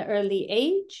from an early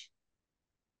age?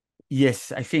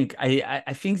 yes, I think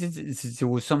that there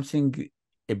was something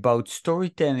about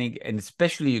storytelling, and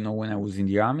especially, you know, when I was in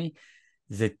the army,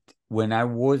 that when I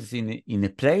was in a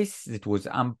place that was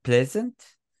unpleasant,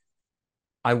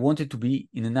 I wanted to be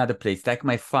in another place, like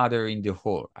my father in the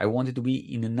hall. I wanted to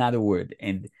be in another world,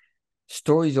 and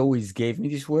stories always gave me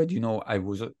this word. You know, I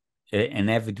was an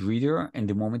avid reader, and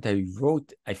the moment I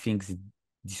wrote, I think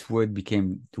this word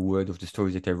became the word of the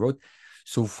stories that I wrote.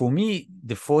 So for me,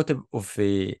 the thought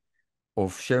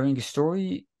of sharing a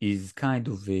story is kind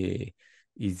of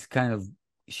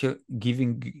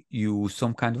giving you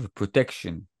some kind of a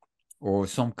protection or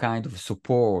some kind of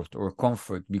support or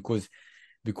comfort, because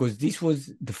this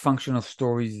was the function of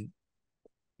stories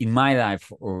in my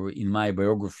life or in my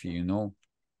biography, you know.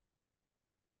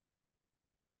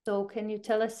 So can you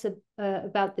tell us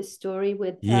about the story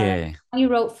with Yeah. you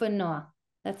wrote for Noah?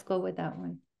 Let's go with that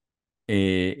one.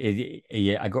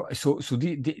 Yeah, I got so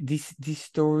this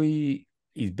story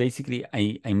is basically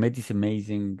I met this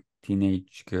amazing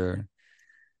teenage girl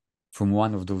from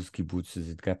one of those kibbutzes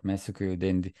that got massacred,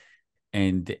 and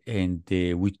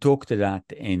we talked a lot,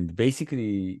 and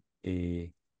basically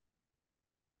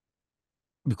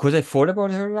because I thought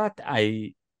about her a lot,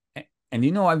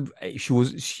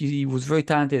 she was very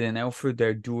talented, and I offered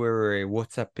her do her a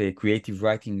WhatsApp creative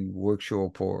writing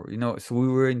workshop, or so we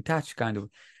were in touch kind of,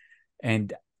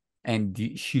 and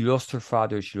she lost her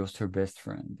father, she lost her best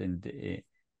friend, and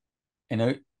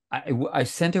I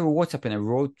sent her a WhatsApp and I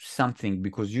wrote something,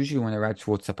 because usually when I write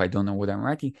WhatsApp I don't know what I'm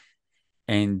writing,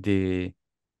 and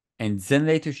then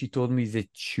later she told me that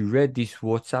she read this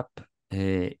WhatsApp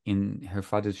in her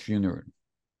father's funeral.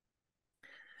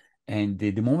 And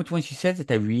the moment when she said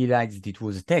it, I realized it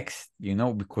was a text,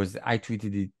 because I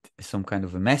treated it as some kind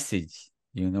of a message,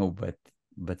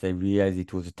 but I realized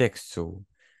it was a text. So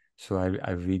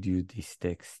I read you this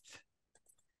text.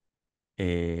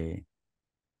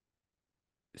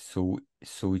 So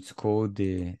it's called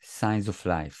the Signs of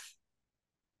Life.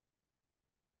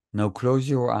 Now close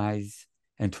your eyes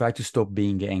and try to stop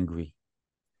being angry.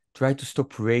 Try to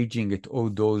stop raging at all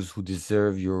those who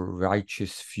deserve your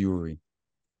righteous fury.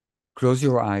 Close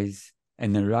your eyes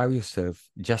and allow yourself,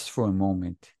 just for a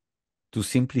moment, to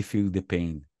simply feel the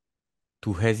pain,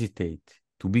 to hesitate,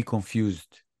 to be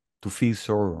confused, to feel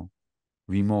sorrow,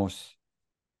 remorse.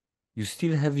 You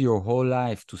still have your whole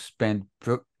life to spend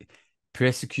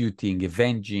persecuting,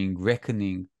 avenging,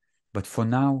 reckoning, but for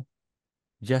now,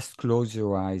 just close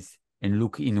your eyes and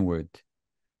look inward,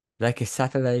 like a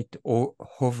satellite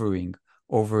hovering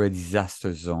over a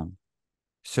disaster zone,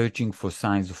 searching for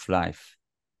signs of life.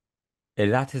 A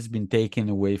lot has been taken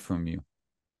away from you,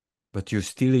 but you're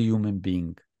still a human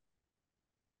being.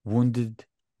 Wounded,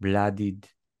 bloodied,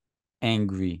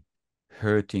 angry,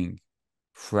 hurting,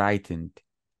 frightened,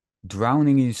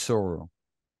 drowning in sorrow,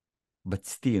 but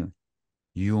still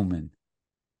human.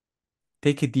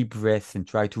 Take a deep breath and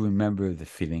try to remember the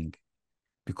feeling,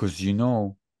 because you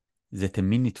know that a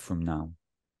minute from now,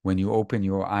 when you open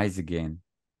your eyes again,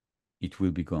 it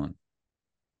will be gone.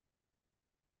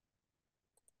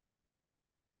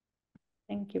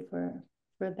 Thank you for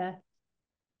that.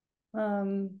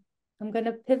 I'm going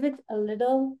to pivot a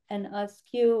little and ask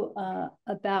you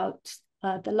about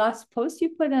the last post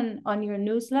you put on your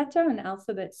newsletter on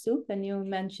Alphabet Soup, and you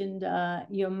mentioned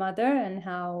your mother and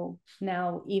how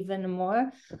now even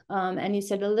more. And you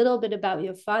said a little bit about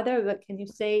your father, but can you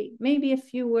say maybe a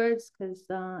few words,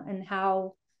 and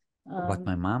how? About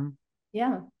my mom?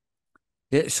 Yeah.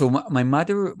 Yeah. So my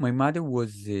mother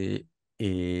was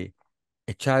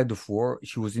a child of war.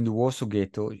 She was in the Warsaw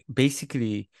Ghetto.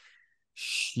 Basically,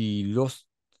 she lost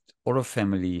all her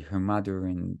family. Her mother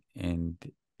and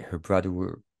her brother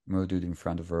were murdered in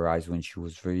front of her eyes when she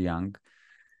was very young.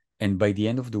 And by the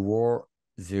end of the war,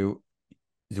 there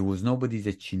was nobody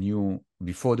that she knew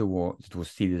before the war that was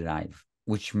still alive,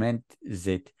 which meant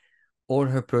that all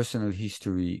her personal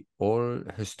history, all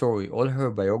her story, all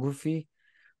her biography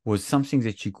was something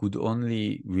that she could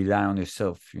only rely on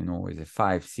herself, as a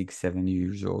 5, 6, 7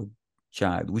 years old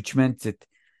child, which meant that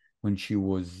when she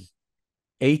was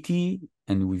 80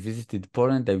 and we visited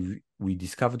Poland, we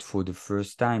discovered for the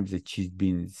first time that she'd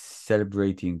been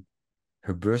celebrating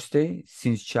her birthday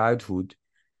since childhood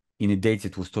in a date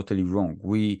that was totally wrong.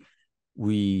 We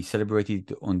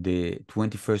celebrated on the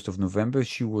 21st of November.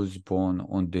 She was born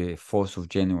on the 4th of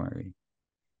January.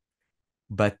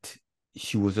 But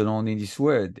she was alone in this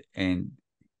world, and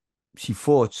she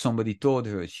thought somebody told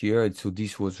her, she heard, so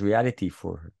this was reality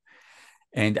for her.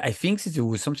 And I think that there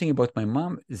was something about my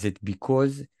mom that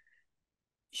because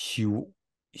she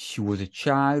she was a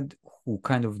child who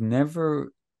kind of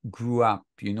never grew up,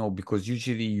 because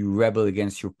usually you rebel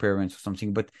against your parents or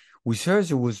something. But with her,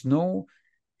 there was no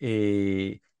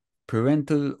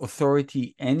parental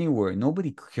authority anywhere.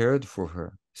 Nobody cared for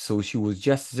her. So she was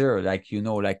just there, like,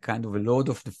 like kind of a Lord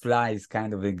of the Flies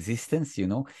kind of existence,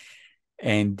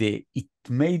 and it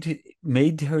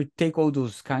made her take all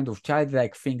those kind of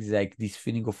childlike things, like this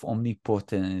feeling of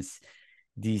omnipotence,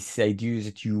 this idea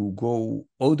that you go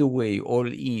all the way, all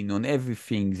in on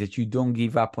everything, that you don't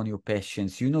give up on your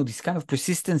passions, this kind of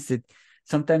persistence that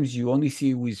sometimes you only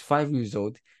see with 5 years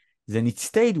old. Then it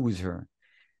stayed with her,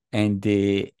 and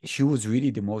she was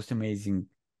really the most amazing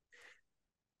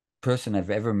person I've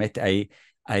ever met.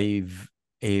 I've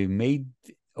made,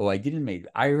 I didn't make,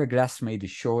 Ira Glass made a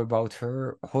show about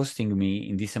her, hosting me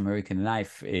in This American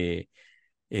Life.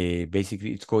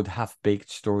 Basically, it's called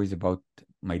Half-Baked Stories About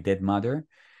My Dead Mother.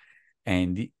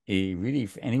 And really,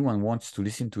 if anyone wants to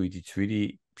listen to it, it's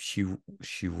really,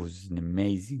 she was an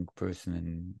amazing person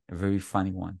and a very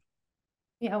funny one.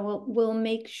 Yeah, we'll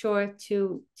make sure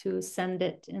to send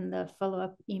it in the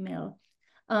follow-up email.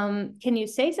 Can you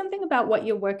say something about what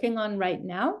you're working on right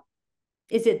now?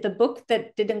 Is it the book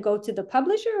that didn't go to the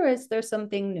publisher, or is there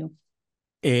something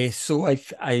new? So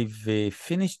I've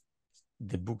finished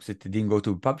the books that didn't go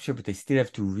to a publisher, but I still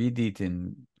have to read it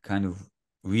and kind of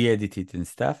re-edit it and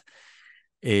stuff.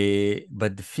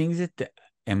 But the things that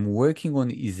I'm working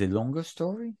on is a longer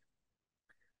story,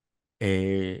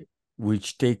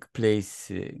 which take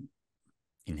place in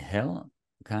hell,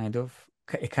 kind of.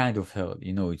 A kind of hell,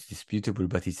 it's disputable,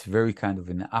 but it's very kind of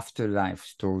an afterlife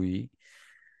story,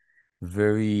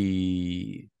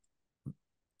 very,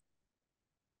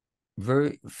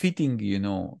 very fitting,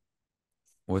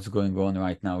 what's going on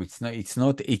right now. I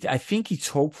think it's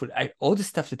hopeful. All the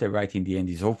stuff that I write in the end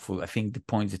is hopeful. I think the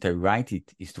point that I write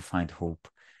it is to find hope.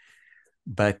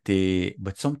 But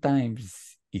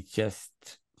sometimes it's just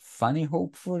funny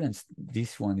hopeful, and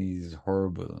this one is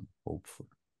horrible hopeful.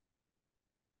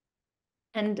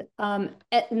 And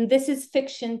this is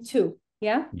fiction too,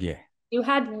 yeah? Yeah. You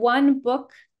had one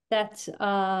book that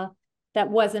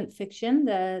wasn't fiction,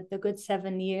 the Good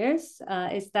 7 Years.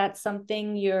 Is that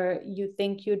something you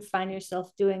think you'd find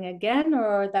yourself doing again,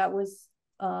 or that was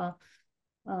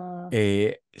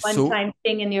one-time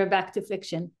thing and you're back to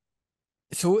fiction?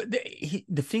 So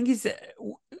the thing is,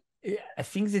 I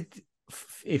think that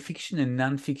fiction and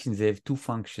non-fiction, they have two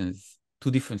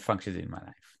different functions in my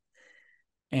life.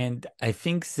 And I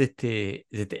think that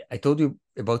I told you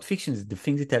about fiction. The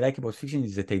thing that I like about fiction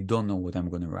is that I don't know what I'm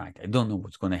going to write. I don't know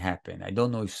what's going to happen. I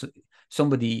don't know if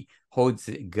somebody holds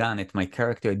a gun at my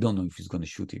character. I don't know if he's going to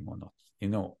shoot him or not.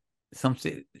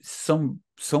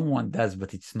 Someone does,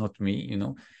 but it's not me.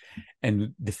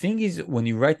 And the thing is, when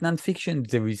you write nonfiction,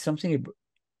 there is something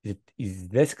that is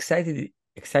less exciting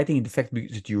in the fact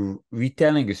that you're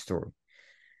retelling a story.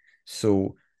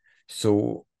 So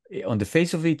on the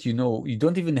face of it, you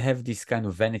don't even have this kind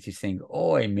of vanity saying,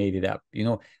 "Oh, I made it up."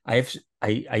 I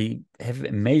have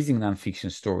amazing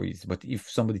nonfiction stories, but if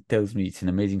somebody tells me it's an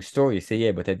amazing story, I say,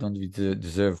 "Yeah, but I don't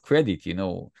deserve credit."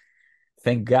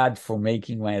 Thank God for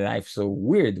making my life so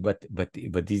weird, but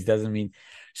this doesn't mean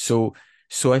so.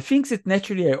 So I think that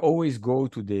naturally I always go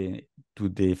to the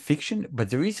fiction, but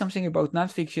there is something about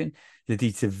nonfiction that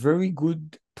it's a very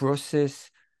good process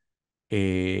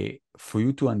for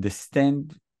you to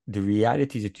understand the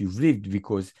reality that you've lived,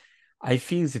 because I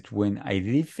feel that when I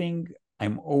live things,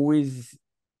 I'm always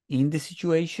in the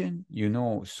situation,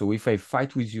 So if I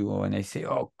fight with you and I say,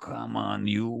 "Oh, come on,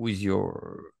 you with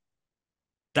your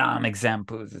dumb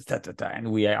examples,"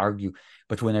 and we argue.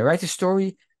 But when I write a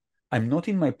story, I'm not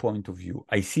in my point of view.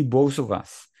 I see both of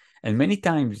us. And many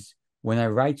times when I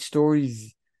write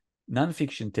stories,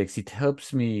 nonfiction text, it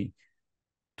helps me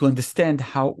to understand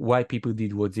why people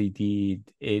did what they did,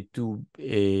 to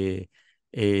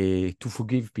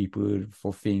forgive people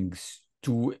for things,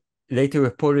 to later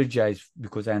apologize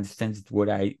because I understand that what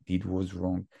I did was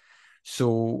wrong.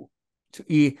 So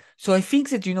I think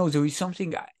that there is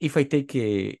something. If I take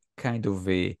a kind of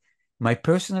my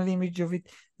personal image of it,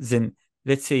 then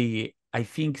let's say I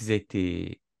think that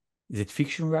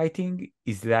fiction writing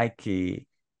is like a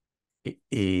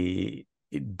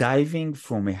diving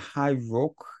from a high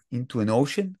rock into an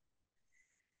ocean,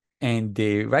 and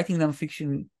writing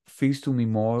nonfiction feels to me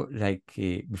more like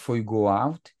before you go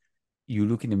out, you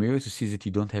look in the mirror to see that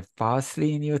you don't have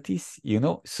parsley in your teeth,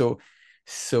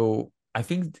 So I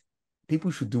think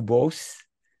people should do both,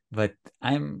 but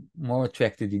I'm more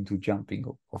attracted into jumping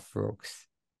off rocks.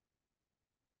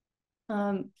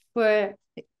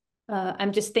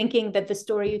 I'm just thinking that the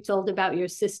story you told about your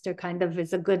sister kind of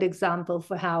is a good example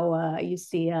for how you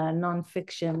see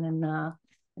nonfiction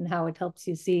and how it helps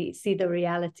you see the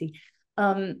reality.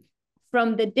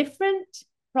 From the different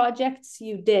projects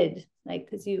you did, like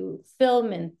because you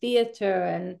film and theater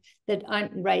and that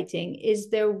aren't writing, is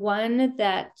there one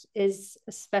that is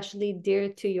especially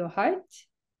dear to your heart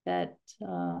that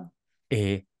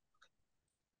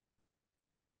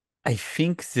I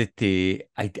think that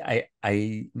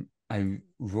I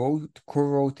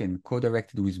co-wrote and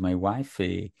co-directed with my wife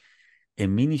a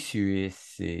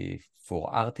miniseries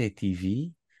for Arte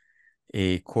TV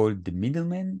called The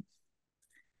Middleman.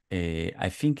 I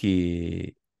think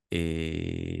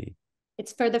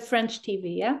it's for the French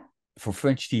TV, yeah? For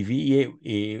French TV, yeah,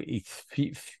 it's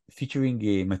featuring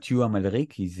Mathieu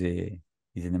Amalric. He's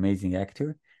an amazing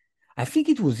actor. I think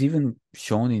it was even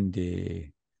shown in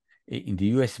the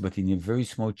US, but in a very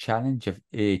small channel,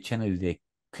 the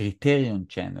Criterion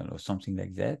channel or something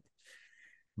like that.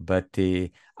 But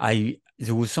there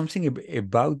was something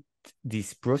about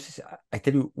this process. I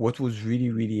tell you what was really,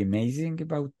 really amazing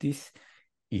about this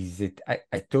is that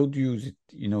I told you that,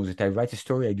 that I write a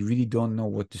story. I really don't know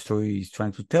what the story is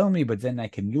trying to tell me, but then I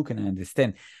can look and I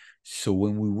understand. So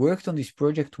when we worked on this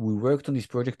project,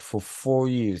 for 4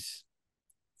 years.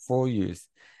 4 years.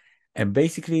 And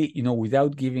basically,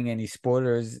 without giving any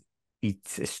spoilers,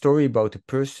 it's a story about a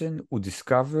person who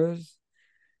discovers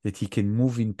that he can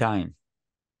move in time,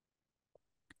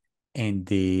 and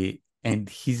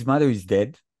his mother is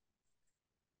dead,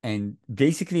 and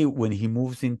basically when he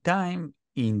moves in time,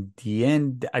 in the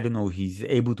end, I don't know, he's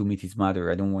able to meet his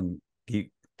mother. I don't want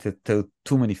to tell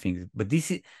too many things, but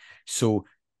this is so.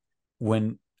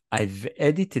 When I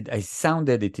sound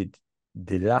edited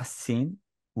the last scene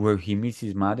where he meets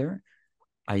his mother,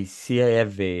 I see I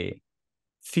have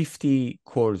 50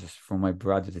 calls from my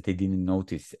brother that I didn't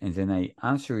notice. And then I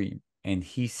answer him, and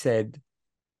he said,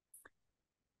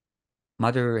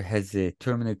 mother has a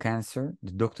terminal cancer.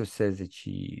 The doctor says that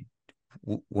she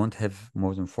won't have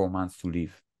more than 4 months to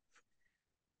live.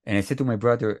 And I said to my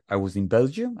brother, I was in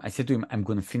Belgium. I said to him, I'm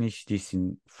going to finish this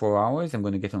in 4 hours. I'm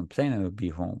going to get on a plane and I'll be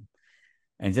home.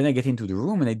 And then I get into the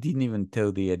room and I didn't even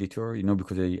tell the editor,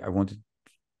 because I wanted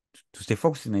to stay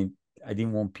focused, and I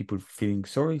didn't want people feeling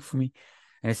sorry for me.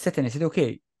 And I sat and I said,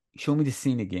 okay, show me the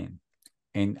scene again.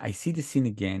 And I see the scene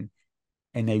again,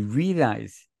 and I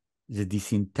realize that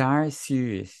this entire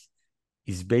series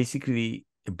is basically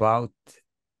about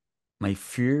my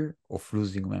fear of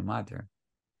losing my mother.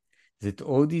 That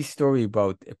all this story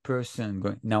about a person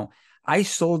going... Now, I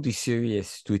sold this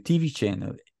series to a TV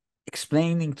channel,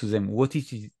 explaining to them what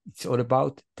it's all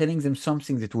about, telling them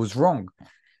something that was wrong,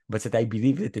 but that I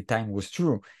believed at the time was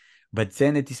true. But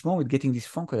then at this moment, getting this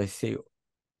phone call, I say,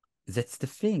 that's the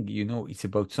thing, it's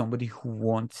about somebody who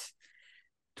wants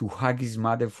to hug his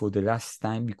mother for the last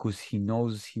time because he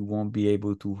knows he won't be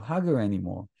able to hug her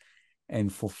anymore.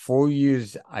 And for 4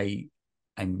 years,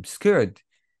 I'm scared,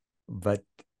 but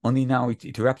only now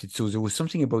it erupted. So there was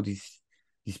something about this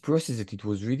process that it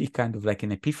was really kind of like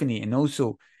an epiphany, and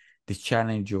also the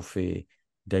challenge of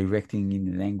directing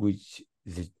in a language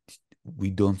that we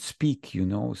don't speak,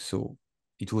 So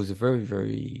it was a very,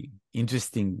 very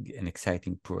interesting and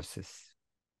exciting process.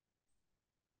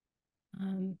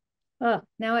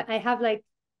 Now I have like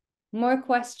more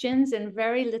questions and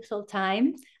very little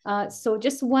time. So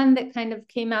just one that kind of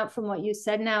came out from what you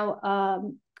said now,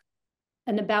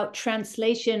 and about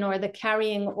translation or the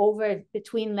carrying over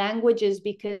between languages,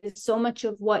 because so much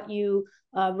of what you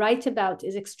write about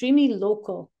is extremely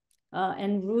local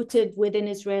and rooted within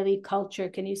Israeli culture.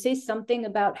 Can you say something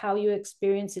about how you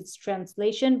experience its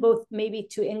translation, both maybe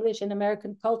to English and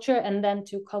American culture, and then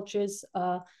to cultures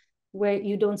where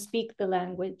you don't speak the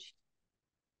language?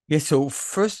 Yeah, so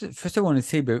first I want to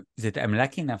say that I'm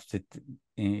lucky enough that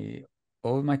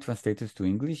all my translators to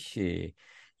English, the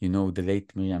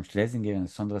late Miriam Schlesinger and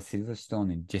Sandra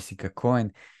Silverstone and Jessica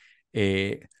Cohen,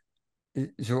 they're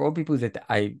all people that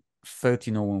I felt,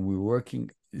 when we were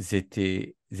working, that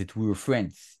we were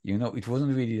friends. It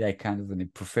wasn't really like kind of a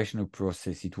professional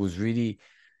process. It was really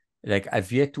like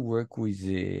I've yet to work with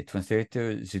a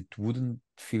translator that wouldn't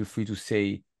feel free to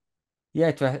say, yeah,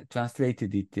 I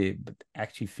translated it, but I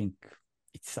actually think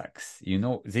it sucks.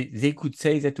 They could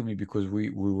say that to me because we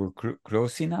were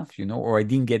close enough, or I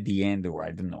didn't get the end, or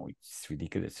I don't know, it's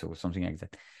ridiculous or something like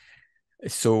that.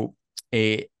 So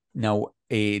now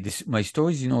my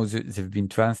stories, they've been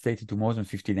translated to more than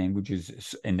 50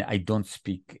 languages, and I don't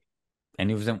speak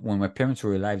any of them. When my parents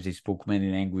were alive, they spoke many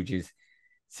languages.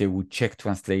 They would check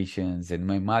translations, and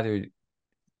my mother,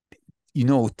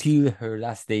 till her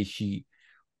last day,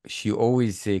 she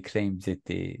always claimed that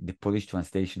the Polish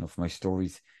translation of my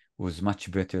stories was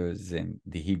much better than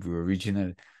the Hebrew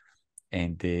original,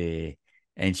 and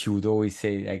she would always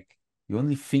say, like, you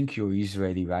only think you're an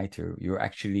Israeli writer, you're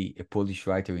actually a Polish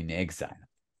writer in exile.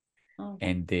 Oh.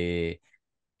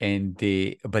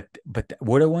 But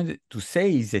what I wanted to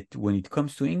say is that when it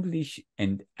comes to English,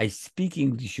 and I speak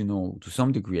English, to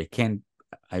some degree,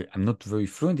 I'm not very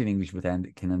fluent in English, but I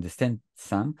can understand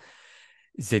some.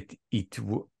 That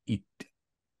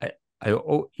I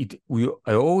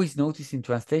always notice in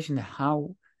translation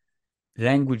how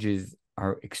languages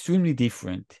are extremely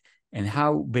different, and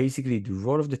how basically the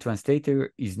role of the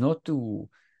translator is not to,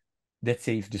 let's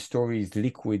say, if the story is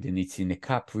liquid and it's in a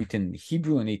cup written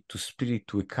Hebrew on it, to split it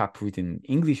to a cup written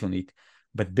English on it,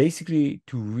 but basically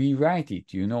to rewrite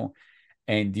it,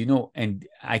 and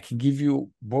I can give you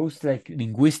both like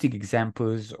linguistic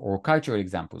examples or cultural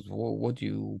examples. What do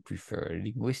you prefer,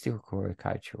 linguistic or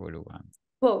cultural one?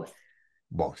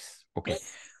 Both. Okay.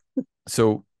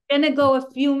 So gonna go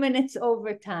a few minutes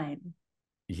over time.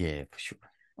 Yeah, for sure.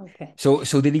 Okay. So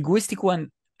the linguistic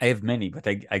one, I have many, but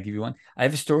I give you one. I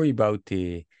have a story about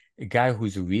a guy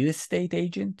who's a real estate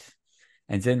agent.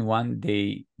 And then one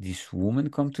day, this woman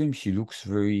come to him. She looks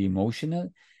very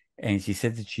emotional. And she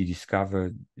said that she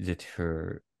discovered that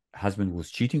her husband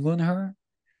was cheating on her,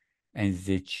 and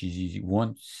that she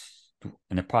wants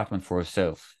an apartment for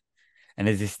herself. And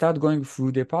as they start going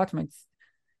through the apartments,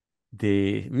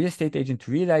 the real estate agent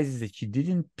realizes that she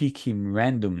didn't pick him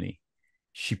randomly.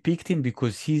 She picked him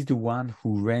because he's the one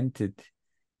who rented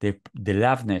the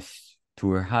love nest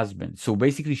to her husband. So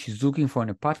basically, she's looking for an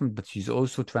apartment, but she's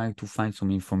also trying to find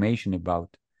some information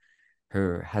about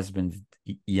her husband's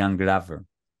young lover.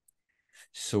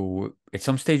 So at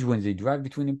some stage, when they drive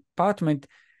between the apartment,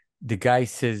 the guy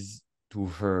says to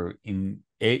her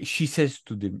she says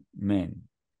to the man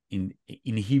in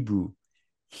Hebrew,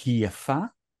 "Hi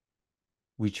yafa,"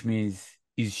 which means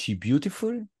is she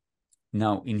beautiful?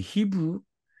 Now in Hebrew,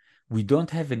 we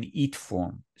don't have an it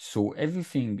form. So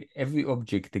everything, every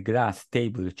object, the glass,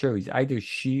 table, the chair is either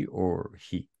she or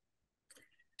he.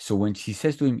 So when she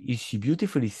says to him, "Is she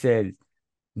beautiful?" he says,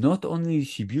 not only is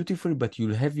she beautiful, but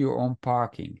you'll have your own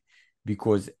parking,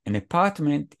 because an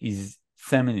apartment is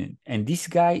feminine. And this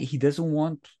guy, he doesn't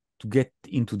want to get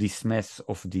into this mess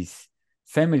of this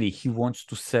family. He wants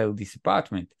to sell this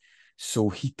apartment. So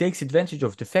he takes advantage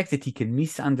of the fact that he can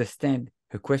misunderstand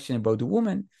her question about the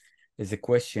woman as a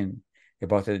question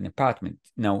about an apartment.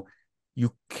 Now,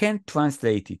 you can't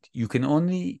translate it. You can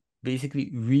only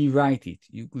basically rewrite it.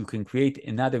 You can create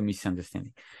another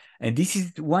misunderstanding. And this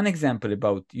is one example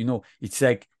about, it's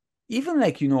like, even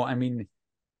like, I mean,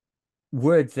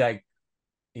 words like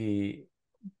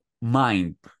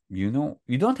mind, you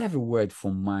don't have a word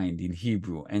for mind in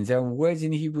Hebrew. And there are words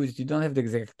in Hebrew that you don't have the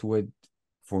exact word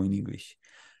for in English.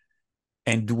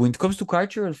 And when it comes to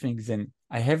cultural things, then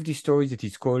I have this story that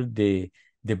is called the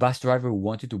bus driver who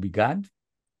wanted to be God.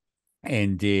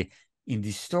 And in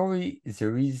this story,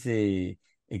 there is a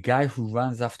guy who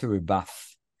runs after a bus.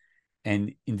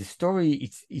 And in the story,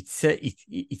 it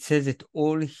says that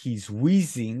all his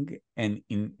whizzing, and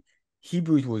in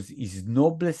Hebrew it was his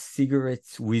noblest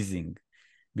cigarettes whizzing,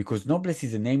 because noblest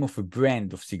is the name of a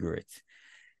brand of cigarettes.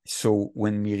 So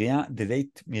when the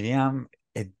late Miriam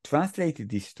had translated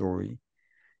this story,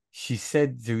 she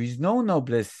said there is no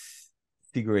noblest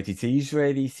cigarette. It's an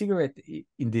Israeli cigarette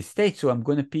in the States, so I'm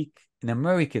going to pick an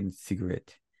American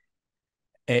cigarette.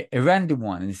 A random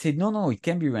one. And I said, no, it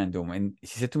can be random. And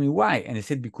she said to me, why? And I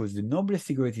said, because the noblest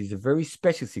cigarette is a very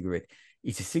special cigarette.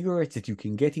 It's a cigarette that you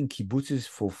can get in kibbutzes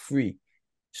for free.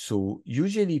 So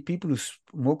usually people who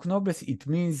smoke noblest, it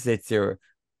means that they're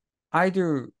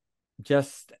either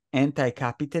just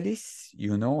anti-capitalists,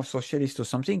 socialist or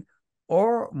something,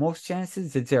 or most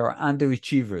chances that they are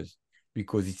underachievers,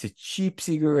 because it's a cheap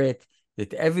cigarette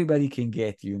that everybody can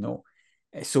get,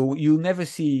 So you never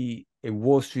see a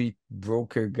Wall Street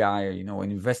broker guy,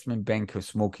 an investment banker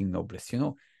smoking noblest,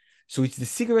 So it's the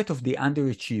cigarette of the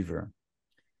underachiever.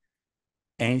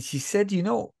 And she said,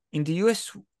 in the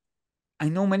US, I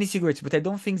know many cigarettes, but I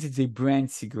don't think that they brand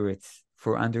cigarettes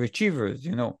for underachievers,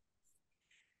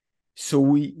 So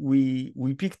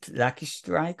we picked Lucky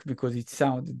Strike because it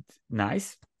sounded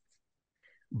nice.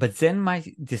 But then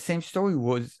the same story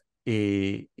was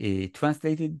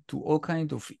translated to all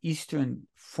kinds of Eastern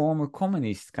former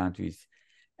communist countries.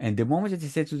 And the moment that he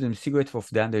said to them, cigarette of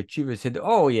the underachiever, said,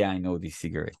 oh, yeah, I know this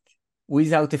cigarette.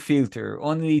 Without a filter,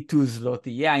 only 2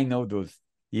 zloty. Yeah, I know those.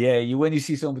 Yeah, when you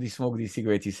see somebody smoke this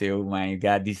cigarette, you say, oh, my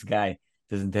God, this guy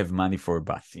doesn't have money for a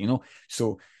bus,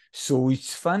 So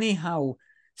it's funny how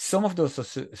some of those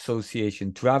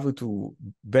associations travel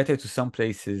better to some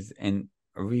places and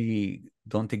really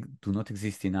do not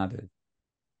exist in others.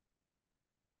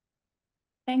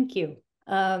 Thank you.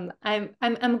 I'm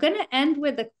going to end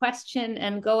with a question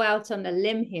and go out on a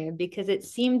limb here, because it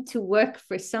seemed to work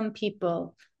for some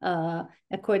people,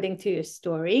 according to your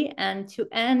story. And to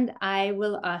end, I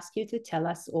will ask you to tell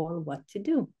us all what to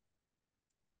do.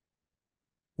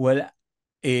 Well,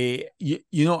 I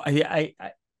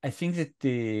think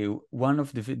that one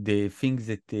of the things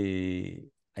that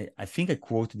I think I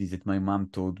quoted is that my mom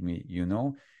told me,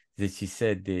 that she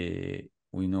said,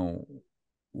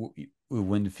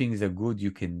 when things are good,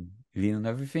 you can lean on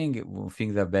everything. When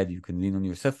things are bad, you can lean on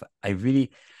yourself. I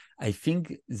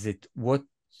think that what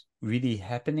really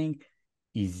happening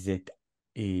is that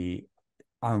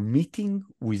our meeting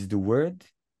with the word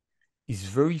is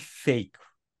very fake.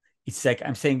 It's like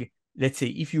I'm saying, let's say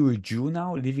if you're a Jew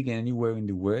now living anywhere in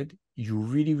the world, you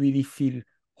really, really feel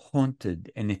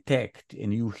haunted and attacked.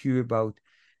 And you hear about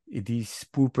this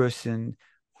poor person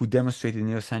who demonstrated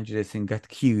in Los Angeles and got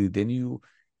killed. And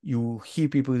you hear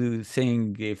people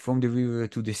saying from the river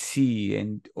to the sea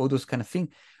and all those kind of things.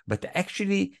 But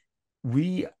actually,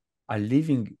 we are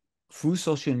living through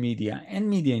social media and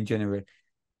media in general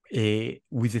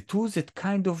with the tools that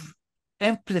kind of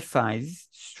amplifies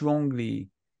strongly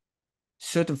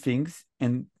certain things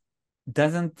and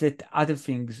doesn't let other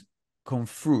things come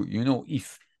through.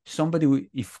 If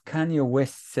if Kanye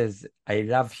West says, I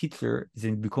love Hitler,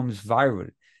 then it becomes viral.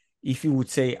 If he would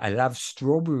say, I love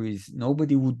strawberries,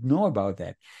 nobody would know about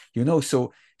that.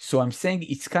 So I'm saying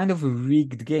it's kind of a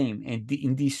rigged game. And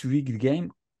in this rigged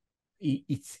game,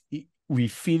 we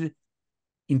feel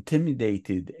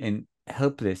intimidated and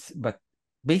helpless. But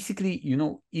basically,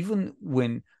 even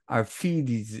when our feed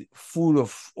is full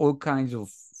of all kinds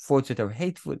of thoughts that are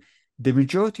hateful, the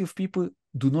majority of people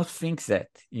do not think that.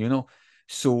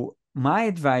 So my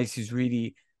advice is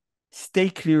really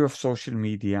stay clear of social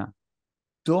media.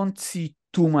 Don't see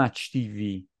too much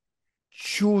TV.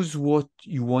 Choose what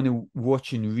you want to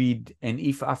watch and read. And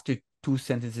if after 2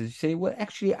 sentences you say, well,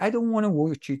 actually, I don't want to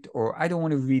watch it or I don't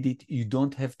want to read it, you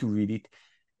don't have to read it.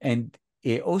 And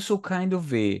also kind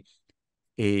of a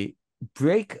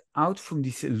break out from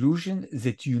this illusion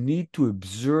that you need to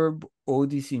absorb all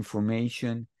this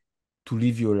information to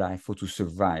live your life or to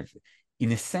survive.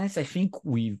 In a sense, I think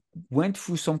we went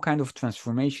through some kind of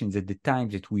transformations at the time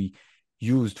that we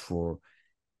used for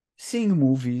seeing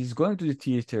movies, going to the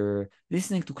theater,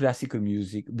 listening to classical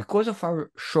music, because of our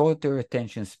shorter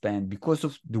attention span, because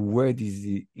of the world is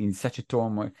in such a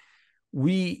turmoil,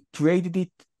 we traded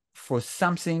it for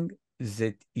something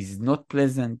that is not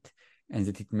pleasant and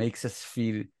that it makes us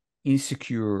feel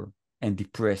insecure and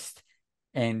depressed.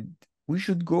 And we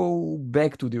should go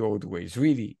back to the old ways,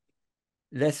 really.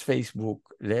 Less Facebook,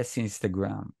 less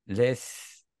Instagram,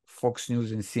 less Fox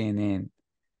News and CNN,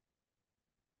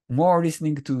 more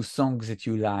listening to songs that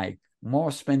you like, more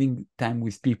spending time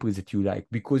with people that you like,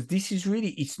 because this is really,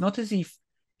 it's not as if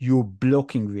you're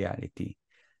blocking reality.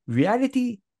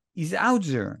 Reality is out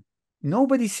there.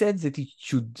 Nobody said that it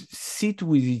should sit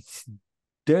with its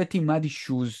dirty, muddy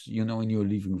shoes, in your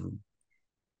living room.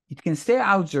 It can stay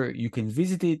out there. You can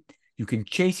visit it. You can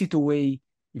chase it away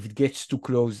if it gets too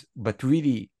close. But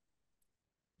really,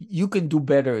 you can do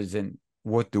better than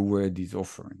what the world is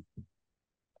offering.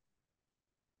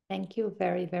 Thank you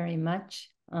very, very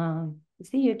much.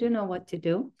 See, you do know what to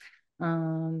do.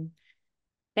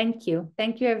 Thank you.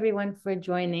 Thank you, everyone, for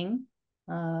joining.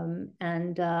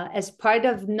 And as part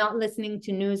of not listening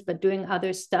to news, but doing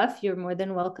other stuff, you're more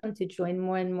than welcome to join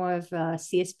more and more of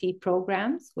CSP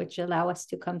programs, which allow us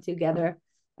to come together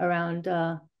around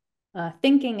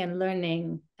thinking and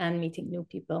learning and meeting new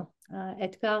people.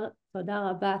 Etgar, toda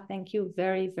rabba. Thank you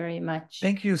very, very much.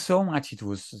 Thank you so much. It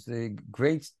was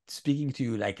great speaking to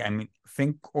you.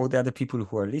 Thank all the other people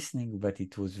who are listening, but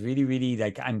it was really, really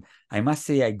I must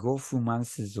say, I go through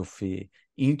months of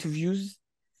interviews,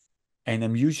 and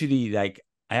I'm usually I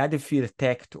either feel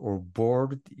attacked or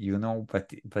bored,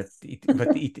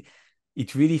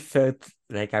 it really felt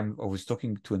like I was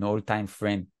talking to an old-time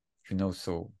friend,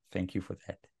 so thank you for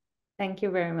that. Thank you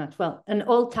very much. Well, an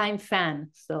old-time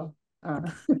fan, so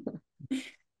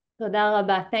Toda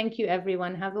rabba. Thank you,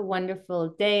 everyone. Have a wonderful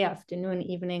day, afternoon,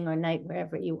 evening, or night,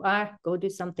 wherever you are. Go do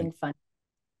something fun.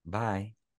 Bye.